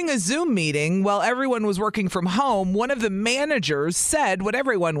 during a Zoom meeting, while everyone was working from home, one of the managers said what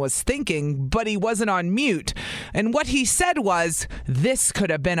everyone was thinking, but he wasn't on mute. And what he said was, this could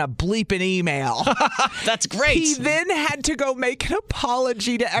have been a bleeping email. That's great. He then had to go make an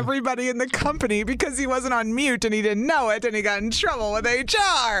apology to everybody in the company because he wasn't on mute and he didn't know it, and he got in trouble with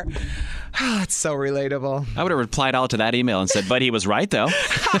HR. It's so relatable. I would have replied all to that email and said, but he was right, though. All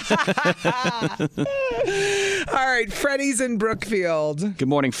right, Freddie's in Brookfield. Good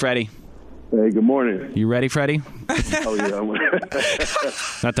morning, Freddie. Hey, good morning. You ready, Freddie? Oh, yeah.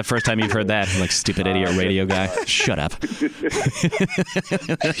 Not the first time you've heard that. Like, stupid idiot radio guy. Shut up. You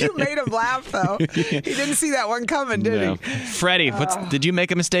made him laugh, though. He didn't see that one coming, did he? Freddie, did you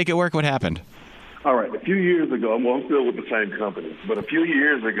make a mistake at work? What happened? All right. A few years ago, I'm still with the same company, but a few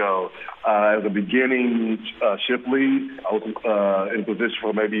years ago, as a beginning shift lead, I was in a position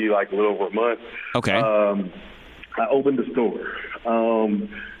for maybe like a little over a month. Okay. I opened the store.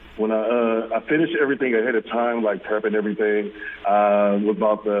 When I finished everything ahead of time, like prepping everything,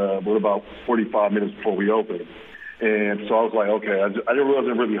 we're about 45 minutes before we opened. And so I was like, okay, I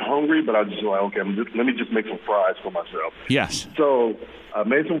wasn't really hungry, but I was just like, okay, let me just make some fries for myself. Yes. So I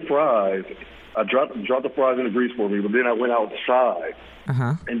made some fries. I dropped the fries in the grease for me, but then I went outside.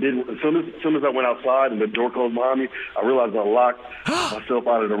 And then as soon as I went outside and the door closed behind me, I realized I locked myself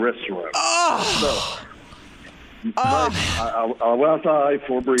out of the restaurant. I went outside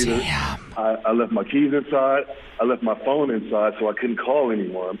for a breather. I left my keys inside. I left my phone inside, so I couldn't call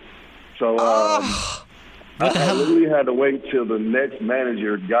anyone. So I literally had to wait till the next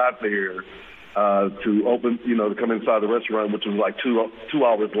manager got there to open, to come inside the restaurant, which was like 2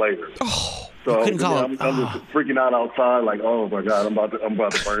 hours later. So I'm just freaking out outside, like, oh my God, I'm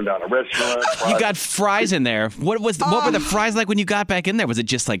about to burn down a restaurant. You got fries in there. What were the fries like when you got back in there? Was it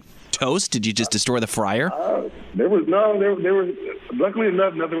just like toast? Did you just destroy the fryer? There was luckily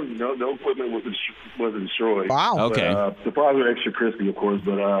enough, no equipment was destroyed. Wow. Okay. But, the fries were extra crispy, of course,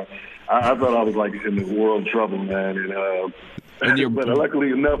 but I thought I was like in the world of trouble, man. But luckily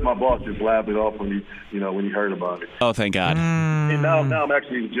enough, my boss just laughed it off when he heard about it. Oh, thank God. And now I'm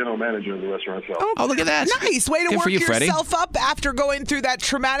actually the general manager of the restaurant. So. Oh, look at that. Nice. Way to Good work for you, yourself up after going through that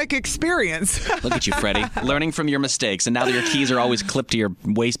traumatic experience. Look at you, Freddie. Learning from your mistakes. And now that your keys are always clipped to your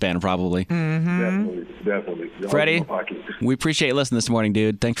waistband, probably. Definitely. Freddie, we appreciate you listening this morning,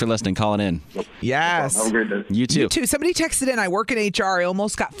 dude. Thanks for listening, calling in. Yes. Have a great day. You too. You too. Somebody texted in, I work in HR. I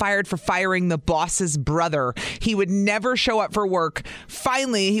almost got fired for firing the boss's brother. He would never show up for work.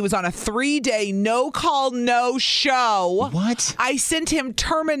 Finally, he was on a 3-day no-call, no-show. What? I sent him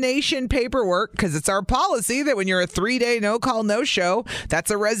termination paperwork because it's our policy that when you're a 3-day no-call, no-show,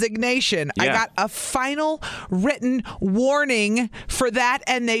 that's a resignation. Yeah. I got a final written warning for that,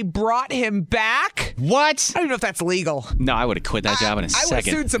 and they brought him back. What? I don't know if that's legal. No, I would have quit that job in a second. I would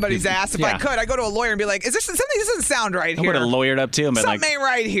have sued somebody's ass if I could. I go to a lawyer and be like, something doesn't sound right here. I would have lawyered up too. Something ain't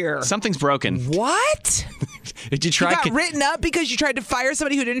right here. Something's broken. What? Did you try? You got written up because you tried to fire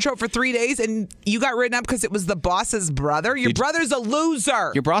somebody who didn't show up for 3 days, and you got written up because it was the boss's brother? Your brother's a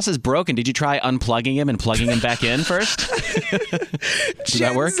loser. Your boss is broken. Did you try unplugging him and plugging him back in first? Did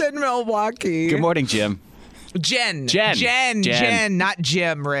that work? Jim's in Milwaukee. Good morning, Jim. Jen, not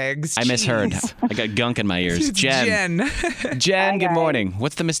Jim Riggs. I misheard. I got gunk in my ears. Jen. Jen, good morning.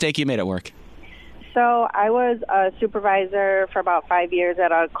 What's the mistake you made at work? So I was a supervisor for about 5 years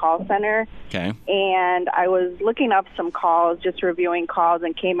at a call center. Okay. And I was looking up some calls, just reviewing calls,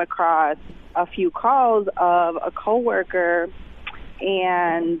 and came across a few calls of a coworker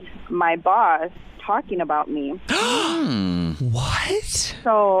and my boss talking about me. What?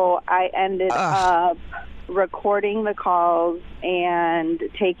 So I ended up recording the calls and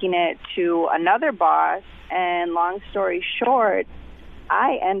taking it to another boss. And long story short,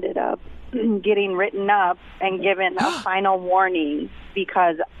 I ended up getting written up and given a final warning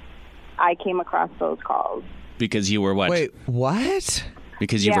because I came across those calls. Because you were what? Wait, what?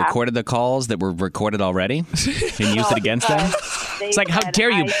 Because you recorded the calls that were recorded already and used it against them? It's like, how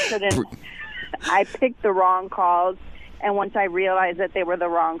dare you? I picked the wrong calls, and once I realized that they were the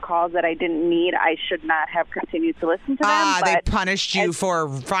wrong calls that I didn't need, I should not have continued to listen to them. They punished you for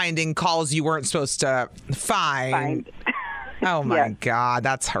finding calls you weren't supposed to find. Oh, my God.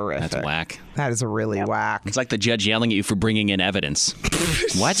 That's horrific. That's whack. That is really whack. It's like the judge yelling at you for bringing in evidence.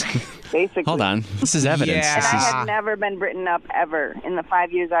 What? Basically. Hold on. This is evidence. Yeah. And I had never been written up ever in the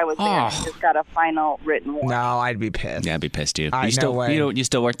 5 years I was there. I just got a final written warning. No, I'd be pissed. Yeah, I'd be pissed, too. No way. You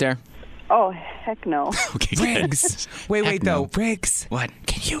still work there? Oh, heck no. Okay, Riggs. Wait, though. Riggs. What?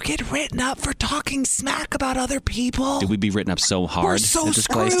 Can you get written up for talking smack about other people? Did we be written up so hard? We're so at this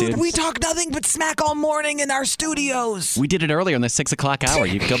screwed. place, dude? We talk nothing but smack all morning in our studios. We did it earlier in the 6 o'clock hour.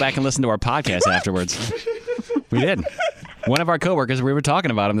 You can go back and listen to our podcast afterwards. We did. One of our coworkers, we were talking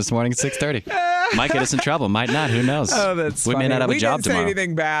about him this morning at 6:30. Might get us in trouble. Might not. Who knows? Oh, that's We funny. may not have a job tomorrow. We didn't say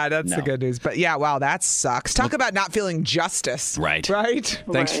anything bad. That's the good news. But yeah, wow, that sucks. Talk about not feeling justice. Right. Right?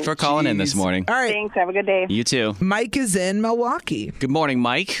 Thanks for calling in this morning. All right. Thanks. Have a good day. You too. Mike is in Milwaukee. Good morning,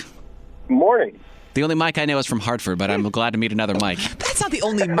 Mike. Morning. The only Mike I know is from Hartford, but I'm glad to meet another Mike. That's not the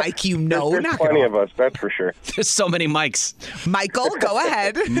only Mike you know. There's plenty of us, that's for sure. There's so many Mikes. Michael, go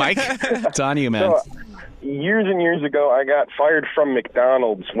ahead. Mike, it's on you, man. So, years and years ago, I got fired from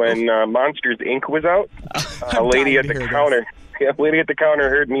McDonald's when Monsters, Inc. was out. A lady at the counter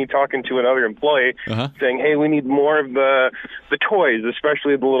heard me talking to another employee saying, hey, we need more of the toys,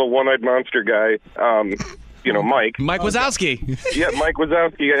 especially the little one-eyed monster guy. Mike. Mike Wazowski. Yeah, Mike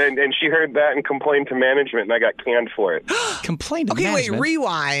Wazowski. And she heard that and complained to management, and I got canned for it. Complained to management? management? Wait,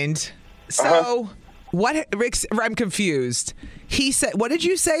 rewind. So, what, Rick, I'm confused. He said, what did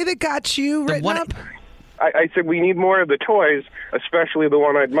you say that got you written up? I said we need more of the toys, especially the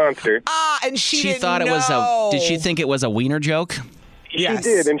one-eyed monster. And she didn't thought it was Did she think it was a wiener joke? She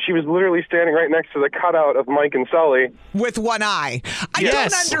did, and she was literally standing right next to the cutout of Mike and Sully. With one eye. I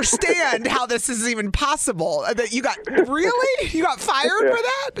don't understand how this is even possible. That you got fired for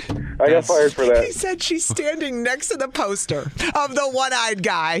that? I got fired for that. He said she's standing next to the poster of the one-eyed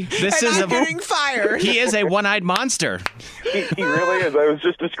guy. I'm getting fired. He is a one-eyed monster. He really is. I was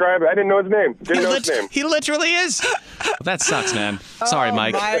just describing. I didn't know his name. He literally is. Well, that sucks, man. Sorry,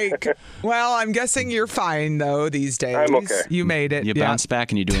 Mike. Mike. Well, I'm guessing you're fine, though, these days. I'm okay. You made it. You bounce back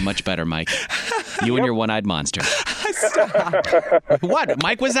and you're doing much better, Mike. You and your one-eyed monster. What?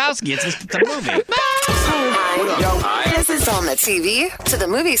 Mike Wazowski. It's a movie. Hi. This is on the TV, to the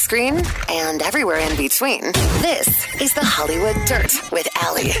movie screen, and everywhere in between. This is the Hollywood Dirt with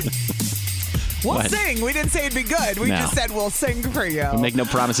Allie. We'll sing. We didn't say it'd be good. We just said we'll sing for you. We make no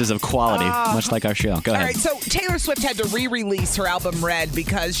promises of quality, much like our show. Go ahead. All right, so Taylor Swift had to re-release her album Red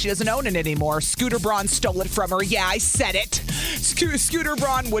because she doesn't own it anymore. Scooter Braun stole it from her. Yeah, I said it. Scooter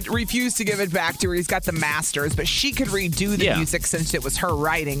Braun would refuse to give it back to her. He's got the masters, but she could redo the music since it was her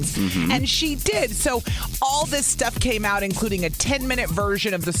writings. And she did. So all this stuff came out, including a 10-minute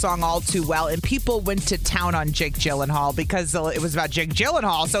version of the song All Too Well, and people went to town on Jake Gyllenhaal because it was about Jake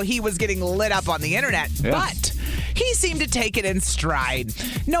Gyllenhaal, so he was getting lit up on the internet. Yeah. But he seemed to take it in stride.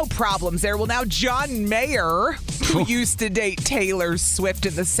 No problems there. Well, now John Mayer, who used to date Taylor Swift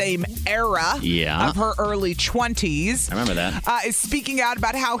in the same era of her early 20s. I remember that. Is speaking out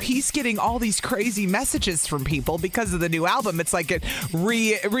about how he's getting all these crazy messages from people because of the new album. It's like it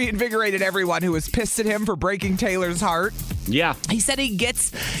reinvigorated everyone who was pissed at him for breaking Taylor's heart. Yeah. He said he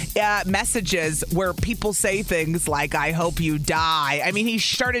gets messages where people say things like, I hope you die. I mean, he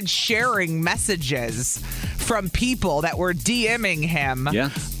started sharing messages from people that were DMing him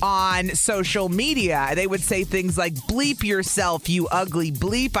on social media. They would say things like, bleep yourself, you ugly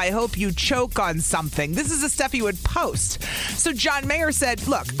bleep. I hope you choke on something. This is the stuff he would post. So John Mayer said,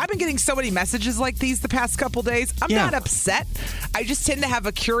 look, I've been getting so many messages like these the past couple days. I'm not upset. I just tend to have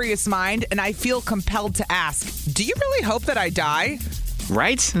a curious mind, and I feel compelled to ask, do you really hope that I die?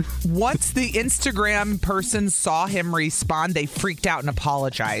 Right? Once the Instagram person saw him respond, they freaked out and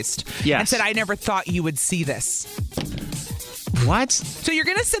apologized. Yes. And said, I never thought you would see this. What? So you're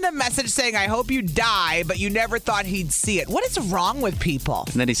going to send a message saying, I hope you die, but you never thought he'd see it. What is wrong with people?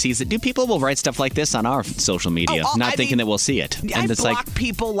 And then he sees it. People will write stuff like this on our social media, not thinking that we'll see it. And I it's block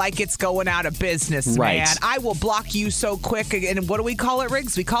people like it's going out of business, Right. man. I will block you so quick. And what do we call it,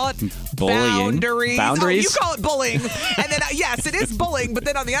 Riggs? We call it bullying. boundaries. Boundaries? Oh, you call it bullying. And then, yes, it is bullying, but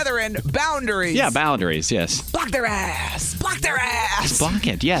then on the other end, boundaries. Yeah, boundaries, yes. Block their ass. Block their ass. Just block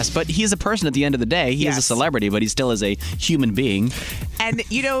it, yes. But he's a person at the end of the day. He is a celebrity, but he still is a human being. And,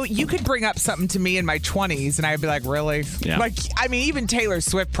 you could bring up something to me in my 20s, and I'd be like, really? Yeah. Like, I mean, even Taylor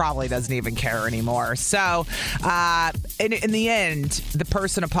Swift probably doesn't even care anymore. So, in the end, the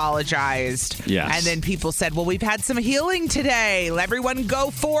person apologized. Yes. And then people said, well, we've had some healing today. Let everyone go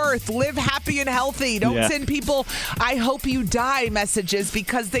forth. Live happy and healthy. Don't send people, I hope you die messages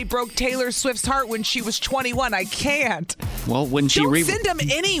because they broke Taylor Swift's heart when she was 21. I can't. Well, when she Don't send them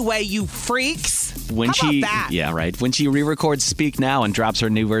anyway, you freaks. When How she, about that? yeah, right. When she re-records "Speak Now" and drops her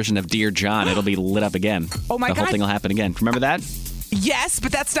new version of "Dear John," it'll be lit up again. Oh my God! The whole thing will happen again. Remember that? Yes, but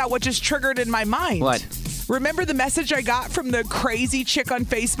that's not what just triggered in my mind. What? Remember the message I got from the crazy chick on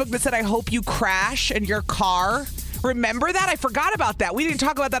Facebook that said, I hope you crash in your car? Remember that? I forgot about that. We didn't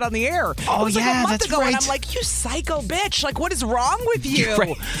talk about that on the air. Oh, it was like yeah, a month that's ago, right. and I'm like, you psycho bitch. Like, what is wrong with you?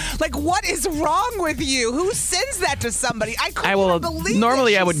 Right. Like, what is wrong with you? Who sends that to somebody? I couldn't even believe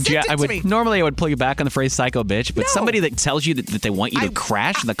normally that I would she sent it to me. normally I would pull you back on the phrase psycho bitch, but somebody that tells you that they want you to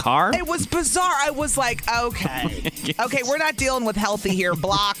crash the car? It was bizarre. I was like, okay. Okay, we're not dealing with healthy here.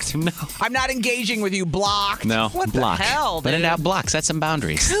 Blocked. No. I'm not engaging with you. Blocked. No, What block. the hell, Let it dude? out, block. Set some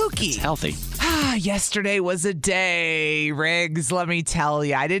boundaries. Kooky. It's healthy. Yesterday was a day, Riggs. Let me tell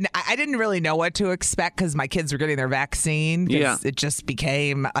you, I didn't really know what to expect because my kids were getting their vaccine. Yeah. It just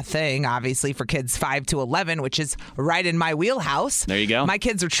became a thing, obviously, for kids 5 to 11, which is right in my wheelhouse. There you go. My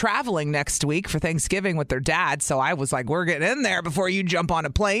kids are traveling next week for Thanksgiving with their dad, so I was like, we're getting in there before you jump on a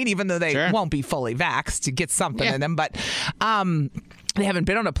plane, even though they won't be fully vaxxed to get something in them. But they haven't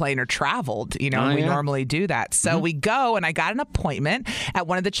been on a plane or traveled, we normally do that. So we go, and I got an appointment at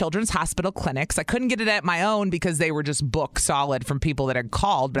one of the children's hospital clinics. I couldn't get it at my own because they were just booked solid from people that had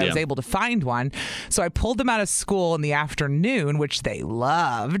called, but I was able to find one. So I pulled them out of school in the afternoon, which they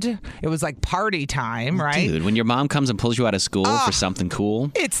loved. It was like party time, right? Dude, when your mom comes and pulls you out of school for something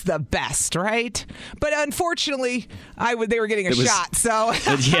cool. It's the best, right? But unfortunately, they were getting a shot, so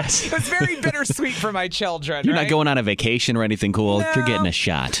yes. it was very bittersweet for my children. You're right? not going on a vacation or anything cool. No. You're getting a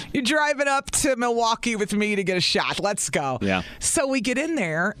shot. You're driving up to Milwaukee with me to get a shot. Let's go. Yeah. So we get in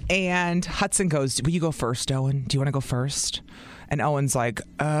there, and Hudson goes, will you go first, Owen? Do you want to go first? And Owen's like,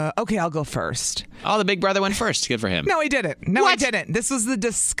 okay, I'll go first. Oh, the big brother went first. Good for him. No, he didn't. No, he didn't. This was the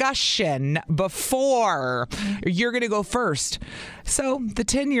discussion before. You're going to go first. So the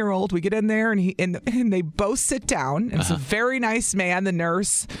 10-year-old, we get in there, and they both sit down. And it's a very nice man, the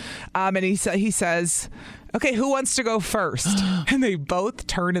nurse. And he says, okay, who wants to go first? And they both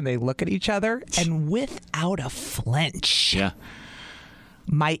turn and they look at each other, and without a flinch. Yeah.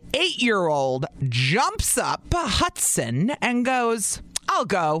 My 8-year-old jumps up, Hudson, and goes, I'll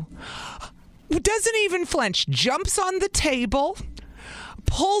go. Doesn't even flinch. Jumps on the table,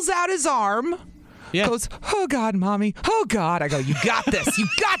 pulls out his arm, goes, oh, God, Mommy. Oh, God. I go, you got this. You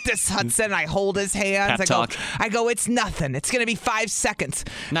got this, Hudson. I hold his hands. Pep talk. I go, it's nothing. It's going to be 5 seconds.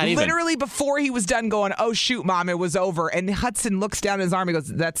 Not even. Literally before he was done going, oh, shoot, Mom, it was over. And Hudson looks down at his arm. He goes,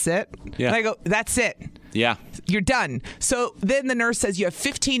 that's it? Yeah. And I go, that's it. Yeah. You're done. So then the nurse says, you have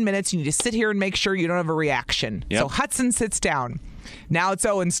 15 minutes. You need to sit here and make sure you don't have a reaction. Yep. So Hudson sits down. Now it's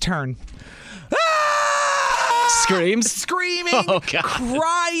Owen's turn. Screams. Screaming,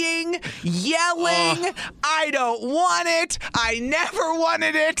 crying, yelling. I don't want it. I never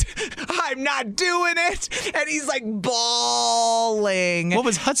wanted it. I'm not doing it. And he's like bawling. What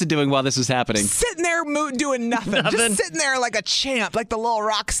was Hudson doing while this was happening? Sitting there doing nothing. Just sitting there like a champ, like the little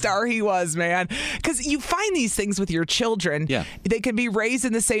rock star he was, man. Because you find these things with your children. Yeah. They can be raised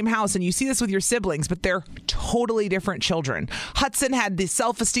in the same house, and you see this with your siblings, but they're totally different children. Hudson had the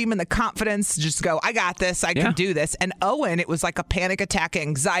self-esteem and the confidence to just go, I got this. I can do this. And Owen, it was like a panic attack,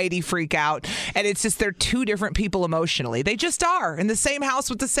 anxiety freak out. And it's just they're two different people emotionally. They just are in the same house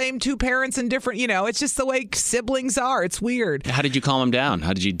with the same two parents and different, it's just the way siblings are. It's weird. How did you calm him down?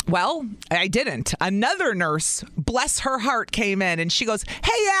 How did you? Well, I didn't. Another nurse, bless her heart, came in and she goes,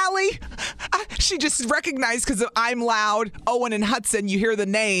 hey, Allie. She just recognized because I'm loud. Owen and Hudson, you hear the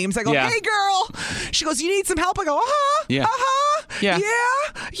names. I go, hey, girl. She goes, you need some help? I go, Yeah. Yeah.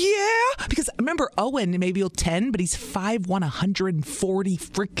 Because because remember Owen, maybe 10, but he's 5'1", 140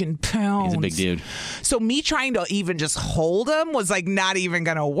 freaking pounds. He's a big dude. So me trying to even just hold him was like not even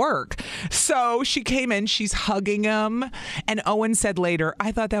going to work. So she came in, she's hugging him. And Owen said later,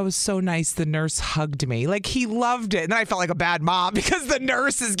 I thought that was so nice. The nurse hugged me. Like he loved it. And then I felt like a bad mom because the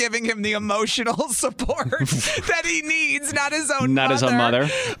nurse is giving him the emotional support that he needs, not his own mother.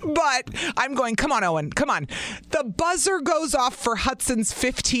 But I'm going, come on, Owen, come on. The buzzer goes off for Hudson's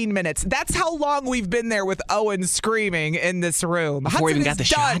 15 minutes. That's how long we've been there with Owen screaming in this room. Before he even got the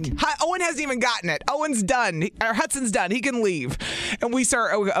shot? Owen hasn't even gotten it. Owen's done. Or Hudson's done. He can leave. And we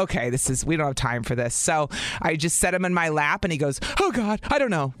start, okay, we don't have time for this. So I just set him in my lap and he goes, oh God, I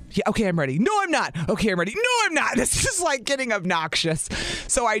don't know. Yeah, okay, I'm ready. No, I'm not. Okay, I'm ready. No, I'm not. This is like getting obnoxious.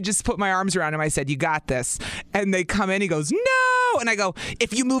 So I just put my arms around him. I said, you got this. And they come in. He goes, no. And I go,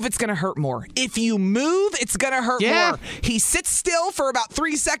 if you move, it's going to hurt more. If you move, it's going to hurt more. He sits still for about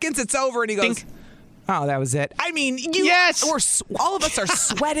 3 seconds. It's over. And he goes, oh, that was it. I mean, all of us are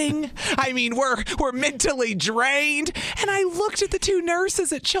sweating. I mean, we're mentally drained. And I looked at the two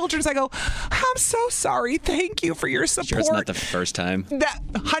nurses at Children's. I go, I'm so sorry. Thank you for your support. Sure, it's not the first time. That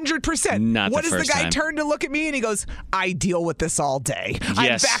 100%. Not what the does first the guy time. turn to look at me and he goes, I deal with this all day.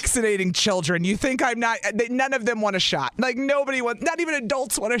 I'm vaccinating children. You think I'm not? None of them want a shot. Like nobody wants. Not even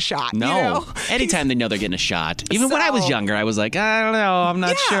adults want a shot. No. You know? Anytime they know they're getting a shot. Even when I was younger, I was like, I don't know. I'm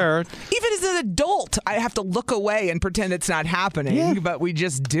not sure. Even as an adult, I have to look away and pretend it's not happening, but we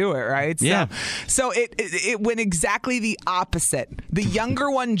just do it, right? So it went exactly the opposite. The younger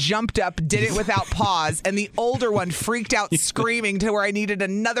one jumped up, did it without pause, and the older one freaked out screaming to where I needed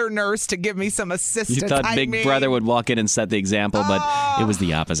another nurse to give me some assistance. You thought Big Brother would walk in and set the example, but it was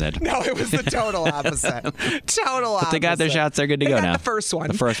the opposite. No, it was the total opposite. Total opposite. But they got their shots. They're good to go now. The first one.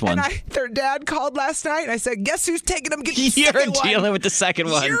 The first one. And their dad called last night, and I said, guess who's taking them? Get the You're second one. dealing with the second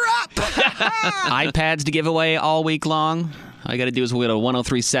one. You're up. iPads to give away all week long. All you got to do is go to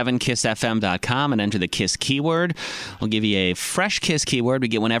 1037kissfm.com and enter the KISS keyword. We'll give you a fresh KISS keyword. We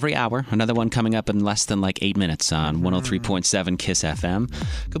get one every hour. Another one coming up in less than like 8 minutes on 103.7 KISS FM.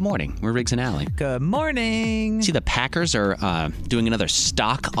 Good morning. We're Riggs and Alley. Good morning. See, the Packers are doing another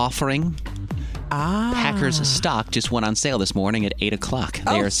stock offering. Packers stock just went on sale this morning at 8 o'clock.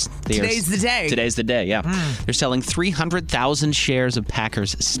 Today's the day. Today's the day, yeah. They're selling 300,000 shares of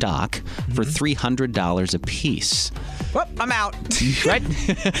Packers stock for $300 a piece. Well, I'm out. Right?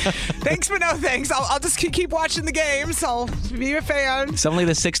 Thanks, but no thanks. I'll just keep watching the games. I'll be a fan. It's only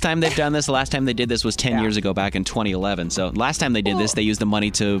the sixth time they've done this. The last time they did this was 10 years ago, back in 2011. So last time they did this, they used the money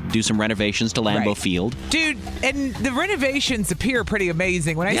to do some renovations to Lambeau Field. Dude, and the renovations appear pretty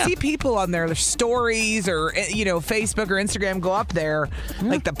amazing. When I see people on their stories or, Facebook or Instagram go up there,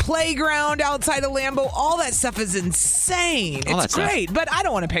 like the playground outside of Lambeau, all that stuff is insane. It's great, but I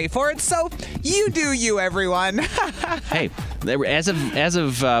don't want to pay for it. So you do you, everyone. Hey, as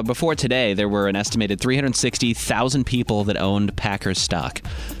of before today, there were an estimated 360,000 people that owned Packers stock.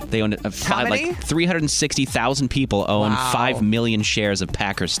 They owned How many? like 360,000 people own 5 million shares of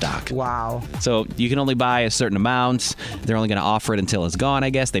Packers stock. Wow. So you can only buy a certain amount. They're only going to offer it until it's gone,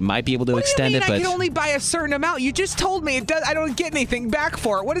 I guess. They might be able to extend it, but I can only buy a certain amount. You just told me I don't get anything back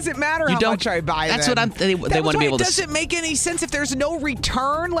for it. What does it matter how much I buy? That's what they want to be able to. It doesn't make any sense if there's no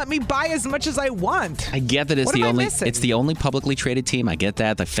return. Let me buy as much as I want. I get that it's the only publicly traded team. I get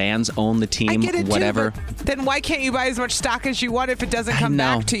that the fans own the team. I get it whatever. Too, but then why can't you buy as much stock as you want if it doesn't come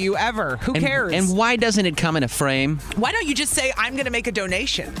back to you ever? Who cares? And why doesn't it come in a frame? Why don't you just say I'm going to make a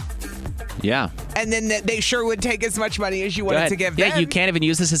donation? Yeah. And then they sure would take as much money as you wanted to give them. Yeah, you can't even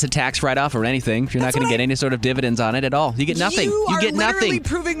use this as a tax write-off or anything. You're not going to get any sort of dividends on it at all. You get nothing. You get are literally nothing.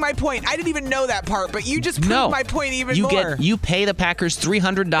 Proving my point. I didn't even know that part, but you just proved my point even more. You pay the Packers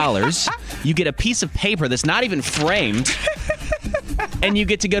 $300. You get a piece of paper that's not even framed. And you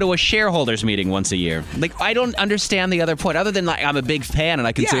get to go to a shareholders meeting once a year. Like, I don't understand the other point, other than like I'm a big fan and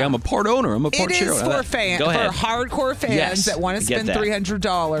I can say I'm a part owner. I'm a part shareholder. It is for hardcore fans that want to spend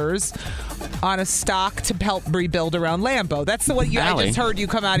 $300 on a stock to help rebuild around Lambeau. That's the one I just heard you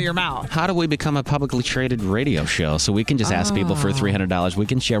come out of your mouth. How do we become a publicly traded radio show? So we can just ask people for $300. We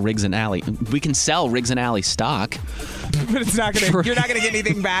can share Riggs and Alley. We can sell Riggs and Alley stock. But it's not gonna. You're not gonna get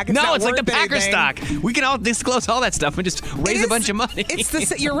anything back. It's it's like the Packers stock. We can all disclose all that stuff and just raise a bunch of money.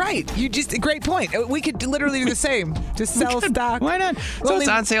 You're right. Great point. We could literally do the same. Just sell stock. Why not? So it's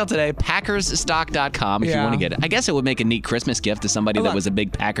on sale today. PackersStock.com if you want to get it. I guess it would make a neat Christmas gift to somebody that was a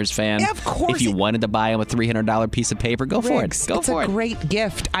big Packers fan. Yeah, of course. course. If you wanted to buy them a $300 piece of paper, go for it. Go for it. It's a great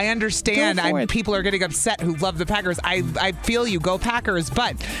gift. I understand. People are getting upset who love the Packers. I feel you. Go Packers.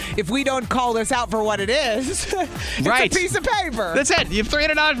 But if we don't call this out for what it is, it's a piece of paper. That's it. You have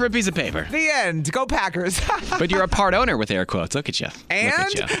 $300 for a piece of paper. The end. Go Packers. But you're a part owner with air quotes. Look at you.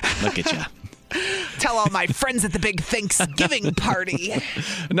 And? Look at you. Tell all my friends at the big Thanksgiving party.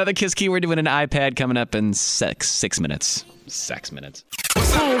 Another Kiss keyword to win an iPad coming up in 6 minutes. 6 minutes.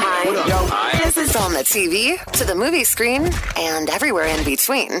 Hi. This is on the TV, to the movie screen, and everywhere in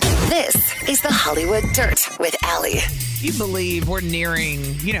between. This is the Hollywood Dirt with Allie. You believe we're nearing,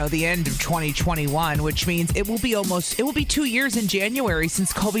 the end of 2021, which means it will be 2 years in January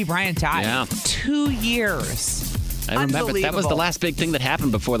since Kobe Bryant died. Yeah. 2 years. I remember that was the last big thing that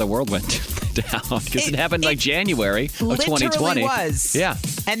happened before the world went down, because it happened January of 2020. Literally was. Yeah.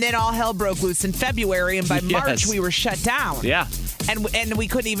 And then all hell broke loose in February, and by March we were shut down. Yeah. And we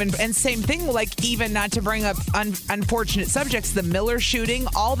couldn't even, and same thing, even not to bring up unfortunate subjects, the Miller shooting,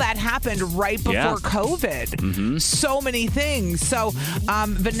 all that happened right before COVID. Mm-hmm. So many things. So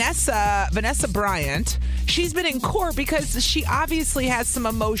Vanessa Bryant, she's been in court because she obviously has some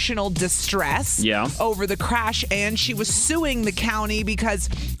emotional distress over the crash, and she was suing the county because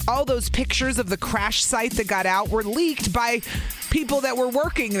all those pictures of the crash site that got out were leaked by people that were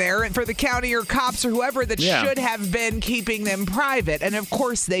working there and for the county or cops or whoever that should have been keeping them private. And of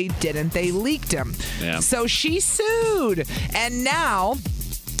course they didn't. They leaked them. Yeah. So she sued. And now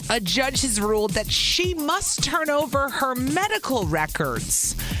a judge has ruled that she must turn over her medical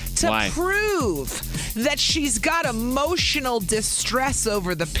records to prove that she's got emotional distress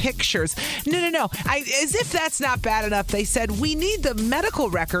over the pictures. No. As if that's not bad enough, they said, we need the medical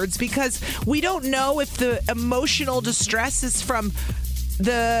records because we don't know if the emotional distress is from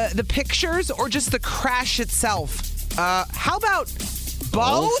the pictures or just the crash itself. How about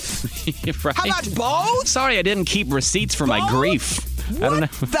both? Right. How about both? Sorry, I didn't keep receipts for my grief. What I don't know.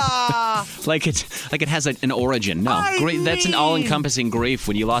 like it has an origin. No, that's an all-encompassing grief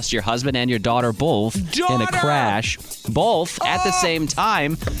when you lost your husband and your daughter both in a crash, both at the same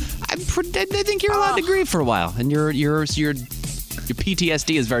time. I think you're allowed to grieve for a while, and your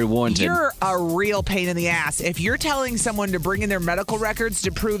PTSD is very warranted. You're a real pain in the ass. If you're telling someone to bring in their medical records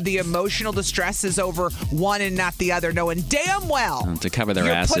to prove the emotional distress is over one and not the other, knowing damn well to cover their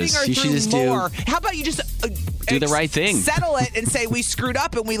asses, putting her you should just more. How about you just do the right thing? Settle it and say we screwed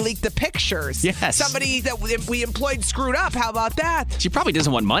up and we leaked the pictures. Yes. Somebody that we employed screwed up. How about that? She probably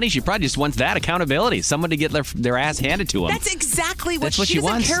doesn't want money. She probably just wants that accountability. Someone to get their ass handed to them. That's exactly what she doesn't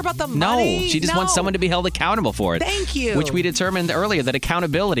wants. care about the money. No, she just wants someone to be held accountable for it. Thank you. Which we determined earlier that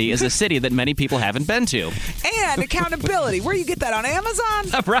accountability is a city that many people haven't been to. And accountability. Where you get that, on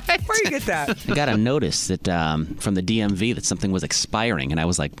Amazon? Right. Where you get that? I got a notice that from the DMV that something was expiring, and I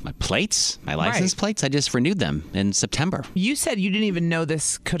was like, my license plates? I just renewed them in September. You said you didn't even know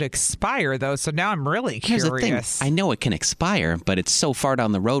this could expire, though, so now I'm really curious. Here's the thing. I know it can expire, but it's so far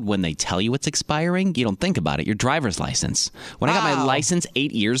down the road when they tell you it's expiring, you don't think about it. Your driver's license. When I got my license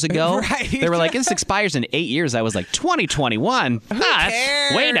 8 years ago, they were like, this expires in 8 years. I was like, 2021?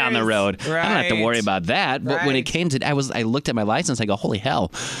 That's way down the road. Right. I don't have to worry about that. But when it came to I looked at my license, I go, holy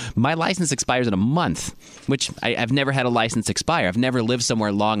hell, my license expires in a month, which I've never had a license expire. I've never lived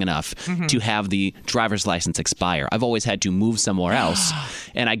somewhere long enough to have the driver's license expire. I've always had to move somewhere else,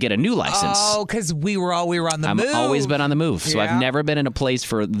 and I get a new license. Oh, because we were on the move. I've always been on the move, so I've never been in a place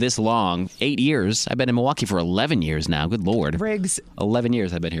for this long. 8 years. I've been in Milwaukee for 11 years now. Good Lord. Riggs. 11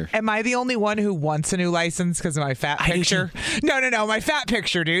 years I've been here. Am I the only one who wants a new license because of my fat picture? No, my fat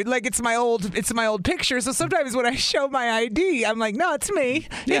picture, dude. Like it's my old picture. So sometimes when I show my ID, I'm like, no, it's me.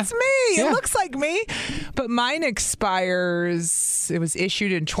 Yeah. It's me. It looks like me. But mine expires. It was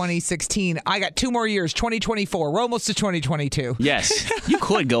issued in 2016. I got 2 more years. 2024. We're almost to 2022. Yes, you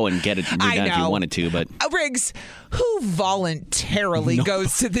could go and get it redone if you wanted to, but Riggs, who voluntarily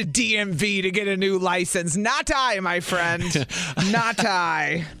goes to the DMV to get a new license? Not I, my friend. Not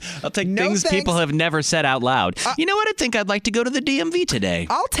I. I'll take things people have never said out loud. You know what? I think I'd like to go to the DMV today.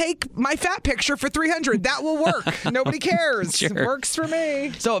 I'll take my fat picture for $300. That will work. Nobody cares. Sure. It works for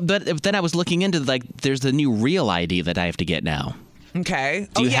me. So, but then I was looking into there's the new Real ID that I have to get now. Okay.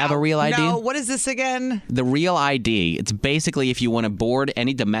 Do you have a Real ID? No. What is this again? The Real ID. It's basically if you want to board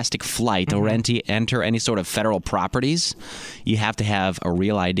any domestic flight or enter any sort of federal properties, you have to have a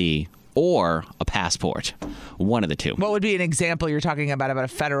Real ID or a passport. One of the two. What would be an example you're talking about a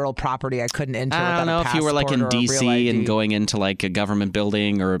federal property I couldn't enter without a passport? I don't know if you were like in D.C. and going into like a government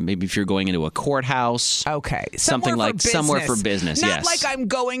building, or maybe if you're going into a courthouse. Okay. Somewhere for business. Not yes. like I'm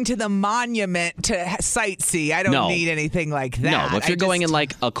going to the monument to sightsee. I don't need anything like that. No, but if you're going in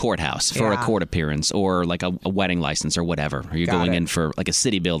like a courthouse for a court appearance, or like a wedding license or whatever, or you're going in for like a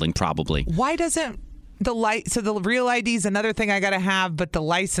city building probably. Why doesn't so the real ID is another thing I got to have, but the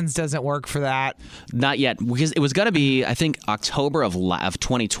license doesn't work for that? Not yet, because it was going to be, I think, October of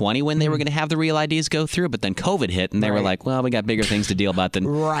 2020 when they were going to have the real IDs go through, but then COVID hit, and they were like, well, we got bigger things to deal about than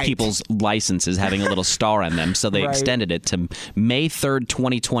people's licenses having a little star on them, so they extended it to May 3rd,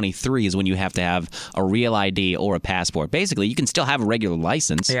 2023 is when you have to have a real ID or a passport. Basically, you can still have a regular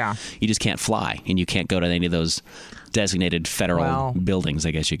license. Yeah. You just can't fly, and you can't go to any of those designated federal buildings,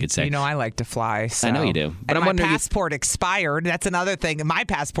 I guess you could say. You know, I like to fly. So. I know you do. But my passport expired. That's another thing. My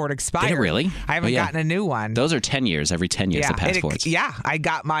passport expired. Did it really? I haven't gotten a new one. Those are 10 years, every 10 years, the passports. I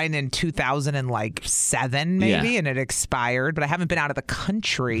got mine in 2007 maybe, and it expired, but I haven't been out of the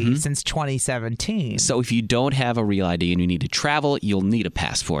country since 2017. So if you don't have a real ID and you need to travel, you'll need a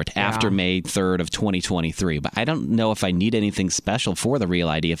passport after May 3rd of 2023. But I don't know if I need anything special for the real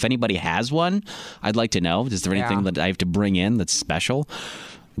ID. If anybody has one, I'd like to know. Is there anything that I have to bring in that's special?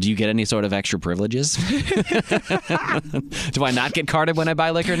 Do you get any sort of extra privileges? Do I not get carded when I buy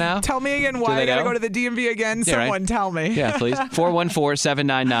liquor now? Tell me again why I got to go to the DMV again. Someone tell me. Yeah, please.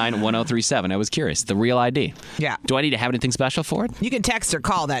 414-799-1037. I was curious. The real ID. Yeah. Do I need to have anything special for it? You can text or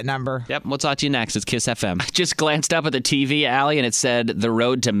call that number. Yep. We'll talk to you next. It's Kiss FM. I just glanced up at the TV, Allie, and it said The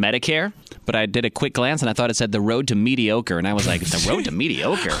Road to Medicare. But I did a quick glance, and I thought it said The Road to Mediocre. And I was like, The Road to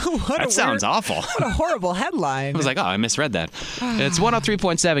Mediocre? That sounds awful. What a horrible headline. I was like, oh, I misread that. It's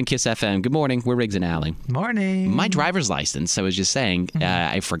 103.7 Kiss FM. Good morning. We're Riggs and Allie. Morning. My driver's license, I was just saying,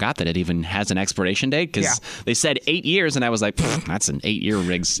 I forgot that it even has an expiration date because they said 8 years, and I was like, that's an 8-year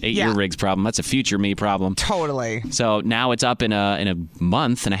Riggs problem. That's a future me problem. Totally. So now it's up in a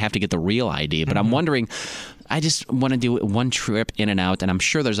month, and I have to get the real ID. But I'm wondering, I just want to do one trip in and out, and I'm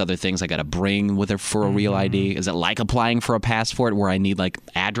sure there's other things I got to bring with her for a real ID. Is it like applying for a passport where I need like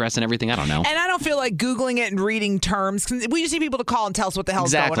address and everything? I don't know. And I don't feel like Googling it and reading terms. We just need people to call and tell us what the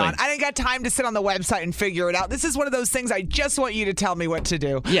hell's going on. I didn't got time to sit on the website and figure it out. This is one of those things I just want you to tell me what to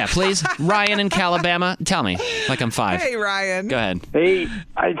do. Yeah, please. Ryan in Calabama, tell me. Like I'm 5. Hey, Ryan. Go ahead. Hey,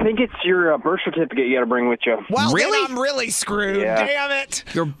 I think it's your birth certificate you got to bring with you. Well, then I'm really screwed. Yeah. Damn it.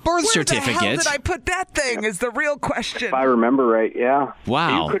 Your birth certificate? Where the hell did I put that thing is the real question. If I remember right, yeah.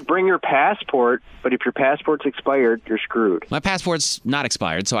 Wow. You could bring your passport, but if your passport's expired, you're screwed. My passport's not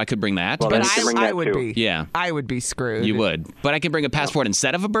expired, so I could bring that. Well, but I would be. Yeah. I would be screwed. You would. But I can bring a passport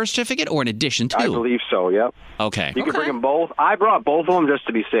instead of a birth certificate or in addition to? I believe so, yep. Okay. You can bring them both. I brought both of them just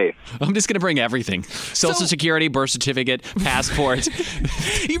to be safe. I'm just going to bring everything. Social Security, birth certificate, passport,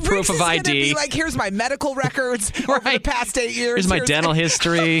 proof of ID. Be like, here's my medical records over the past 8 years. Here's my dental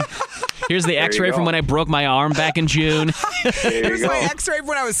history. Here's the x-ray from when I broke my arm back in June. Here's my x-ray from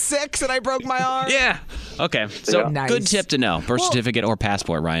when I was 6 and I broke my arm. Yeah. Okay. So good tip to know. Birth certificate or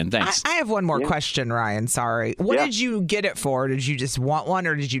passport, Ryan. Thanks. I have one more question, Ryan. Sorry. What did you get it for? Did you just want one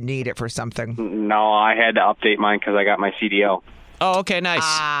or did you need it for something? No, I had to update mine because I got my CDL. Oh, okay, nice.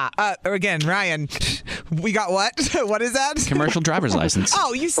 Again, Ryan, we got what? What is that? Commercial driver's license.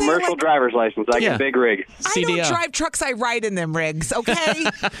 Oh, you say commercial driver's license. I get big rig. I don't drive trucks. I ride in them rigs. Okay,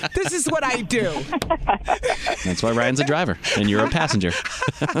 this is what I do. That's why Ryan's a driver and you're a passenger.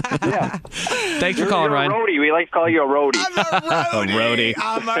 Yeah. Thanks for calling, Ryan. Roadie. We like to call you a roadie. I'm a roadie.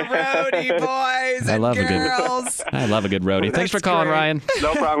 I'm a roadie, boys and girls. I love a good roadie. Thanks for calling, Ryan.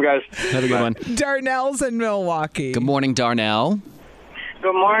 No problem, guys. Have a good one. Darnell's in Milwaukee. Good morning, Darnell.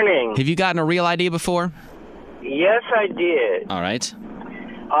 Good morning. Have you gotten a real ID before? Yes, I did. All right.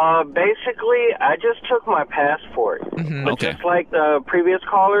 Basically, I just took my passport. But Okay. just like the previous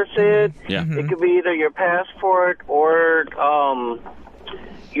caller said, it could be either your passport or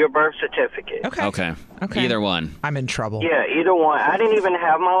your birth certificate. Okay. Either one. I'm in trouble. Yeah, either one. I didn't even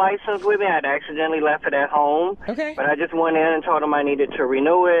have my license with me. I'd accidentally left it at home. Okay. But I just went in and told them I needed to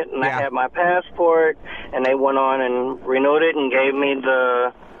renew it, and I had my passport, and they went on and renewed it and gave me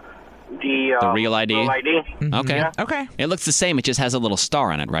the real ID? Real ID. Okay. Yeah. Okay. It looks the same. It just has a little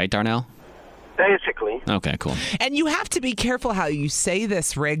star on it, right, Darnell? Basically. Okay, cool. And you have to be careful how you say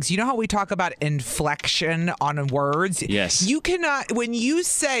this, Riggs. You know how we talk about inflection on words? Yes. You cannot, when you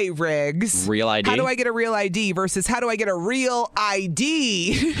say, Riggs, real ID? How do I get a real ID versus how do I get a real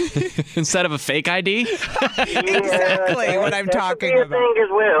ID? Instead of a fake ID? Exactly what I'm talking about. Thing as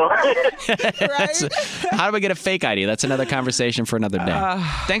well. Right? How do I get a fake ID? That's another conversation for another day.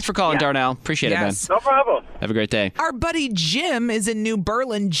 Thanks for calling, Darnell. Appreciate it, man. No problem. Have a great day. Our buddy Jim is in New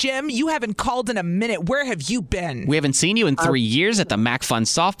Berlin. Jim, you haven't called in a minute. Where have you been? We haven't seen you in 3 years at the Mac Fun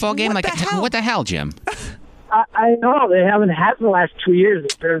softball game. What the hell, Jim? I know. They haven't had the last 2 years.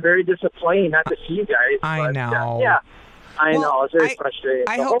 It's been very disappointing not to see you guys. I know. Yeah. I know. It's very frustrating.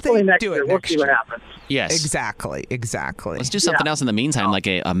 I so hope hopefully they next do it year. We'll next see what year. happens. Yes. Exactly. Let's do something else in the meantime, like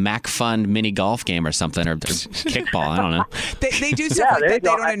a Mac Fun mini golf game or something, or kickball. I don't know. They do stuff like that. They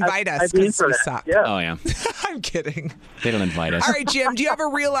don't invite us because we suck. Yeah. Oh, yeah. I'm kidding. They don't invite us. All right, Jim, do you have a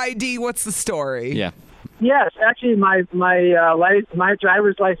real ID? What's the story? Yeah. Yes, actually, my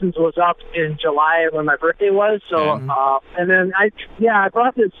driver's license was up in July when my birthday was. So, and then I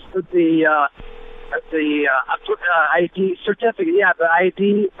brought the ID certificate. Yeah, the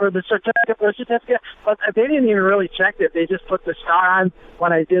ID for the certificate, but they didn't even really check it. They just put the star on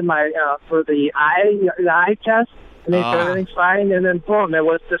when I did my for the eye test. And they said everything's fine, and then boom,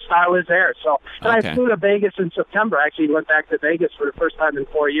 the star was there. So, and I flew to Vegas in September. I actually went back to Vegas for the first time in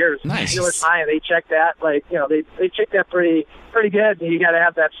 4 years. Nice. It was fine. They checked that, they checked that pretty good. You got to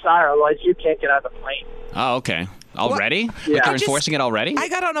have that star, otherwise you can't get on the plane. Oh, okay. Already? Yeah. Like they're enforcing it already? I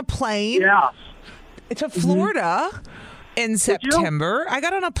got on a plane. Yeah. To Florida. In September. I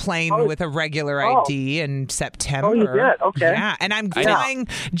got on a plane with a regular ID in September. Oh, you did? Okay. Yeah, and I'm flying.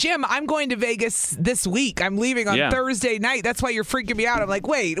 Jim, I'm going to Vegas this week. I'm leaving on Thursday night. That's why you're freaking me out. I'm like,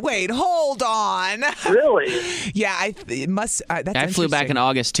 wait, hold on. Really? Yeah, it must. That's I flew back in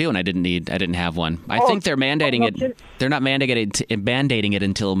August too, and I didn't have one. I think they're mandating it. They're not mandating it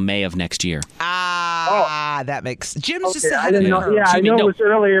until May of next year. That makes Jim's just ahead I didn't of the know. curve. Yeah, I know it was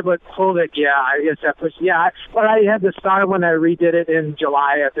earlier, but COVID. Yeah, I guess that pushed. Yeah, but I had the star when I redid it in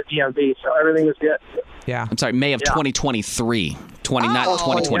July at the DMV, so everything was good. Yeah. I'm sorry, May of 2023. Not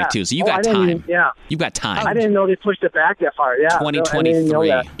 2022. Yeah. So you got time. You've got time. I didn't know they pushed it back that far. Yeah.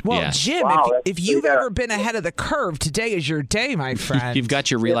 2023. Well, Jim, if you've ever been ahead of the curve, today is your day, my friend. You've got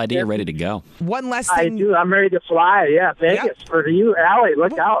your real ID. You're ready to go. One less thing. I do. I'm ready to fly. Yeah, Vegas for you, Allie.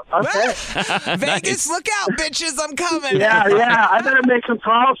 Look out. Okay. Vegas, look out, bitches. I'm coming. Yeah. I better make some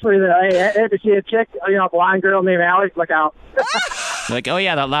calls for you. If you see a chick, a blonde girl named Allie, look out. Like, oh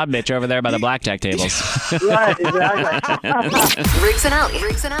yeah, that loud bitch over there by the blackjack tables. Right, exactly. Riggs and Out.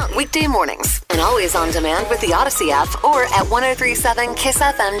 Weekday mornings. And always on demand with the Odyssey app or at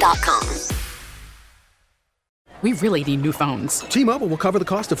 1037kissfm.com. We really need new phones. T-Mobile will cover the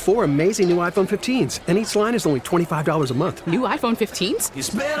cost of 4 amazing new iPhone 15s, and each line is only $25 a month. New iPhone 15s? It's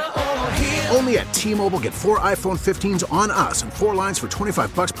better over here. Only at T-Mobile, get 4 iPhone 15s on us and 4 lines for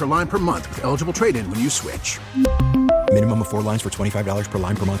 $25 per line per month with eligible trade-in when you switch. Minimum of 4 lines for $25 per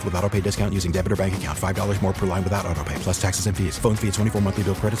line per month with autopay discount using debit or bank account. $5 more per line without autopay, plus taxes and fees. Phone fee at 24 monthly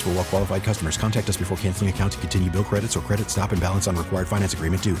bill credits for well-qualified customers. Contact us before canceling account to continue bill credits or credit stop and balance on required finance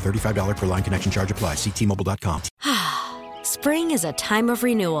agreement due. $35 per line connection charge applies. See T-Mobile.com. Spring is a time of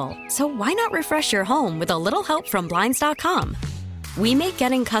renewal, so why not refresh your home with a little help from Blinds.com? We make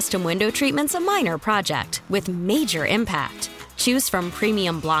getting custom window treatments a minor project with major impact. Choose from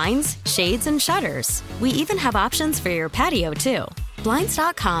premium blinds, shades, and shutters. We even have options for your patio, too.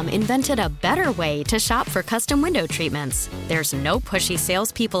 Blinds.com invented a better way to shop for custom window treatments. There's no pushy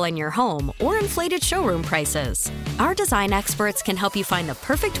salespeople in your home or inflated showroom prices. Our design experts can help you find the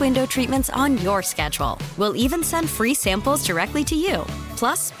perfect window treatments on your schedule. We'll even send free samples directly to you.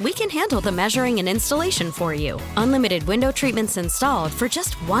 Plus, we can handle the measuring and installation for you. Unlimited window treatments installed for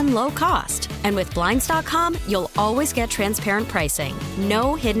just one low cost. And with Blinds.com, you'll always get transparent pricing.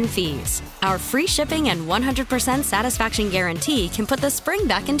 No hidden fees. Our free shipping and 100% satisfaction guarantee can put the spring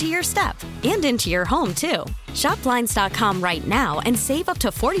back into your step and into your home, too. Shop Blinds.com right now and save up to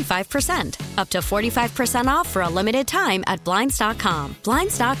 45%. Up to 45% off for a limited time at Blinds.com.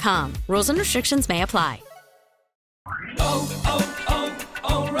 Blinds.com. Rules and restrictions may apply.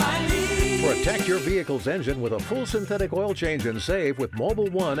 Protect your vehicle's engine with a full synthetic oil change and save with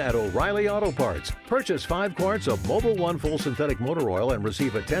Mobil 1 at O'Reilly Auto Parts. Purchase 5 quarts of Mobil 1 full synthetic motor oil and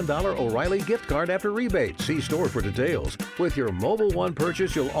receive a $10 O'Reilly gift card after rebate. See store for details. With your Mobil 1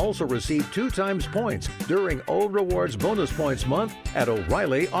 purchase, you'll also receive 2 times points during O Rewards Bonus Points Month at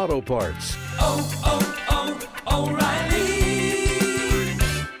O'Reilly Auto Parts. O'Reilly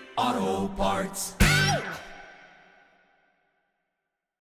Auto Parts.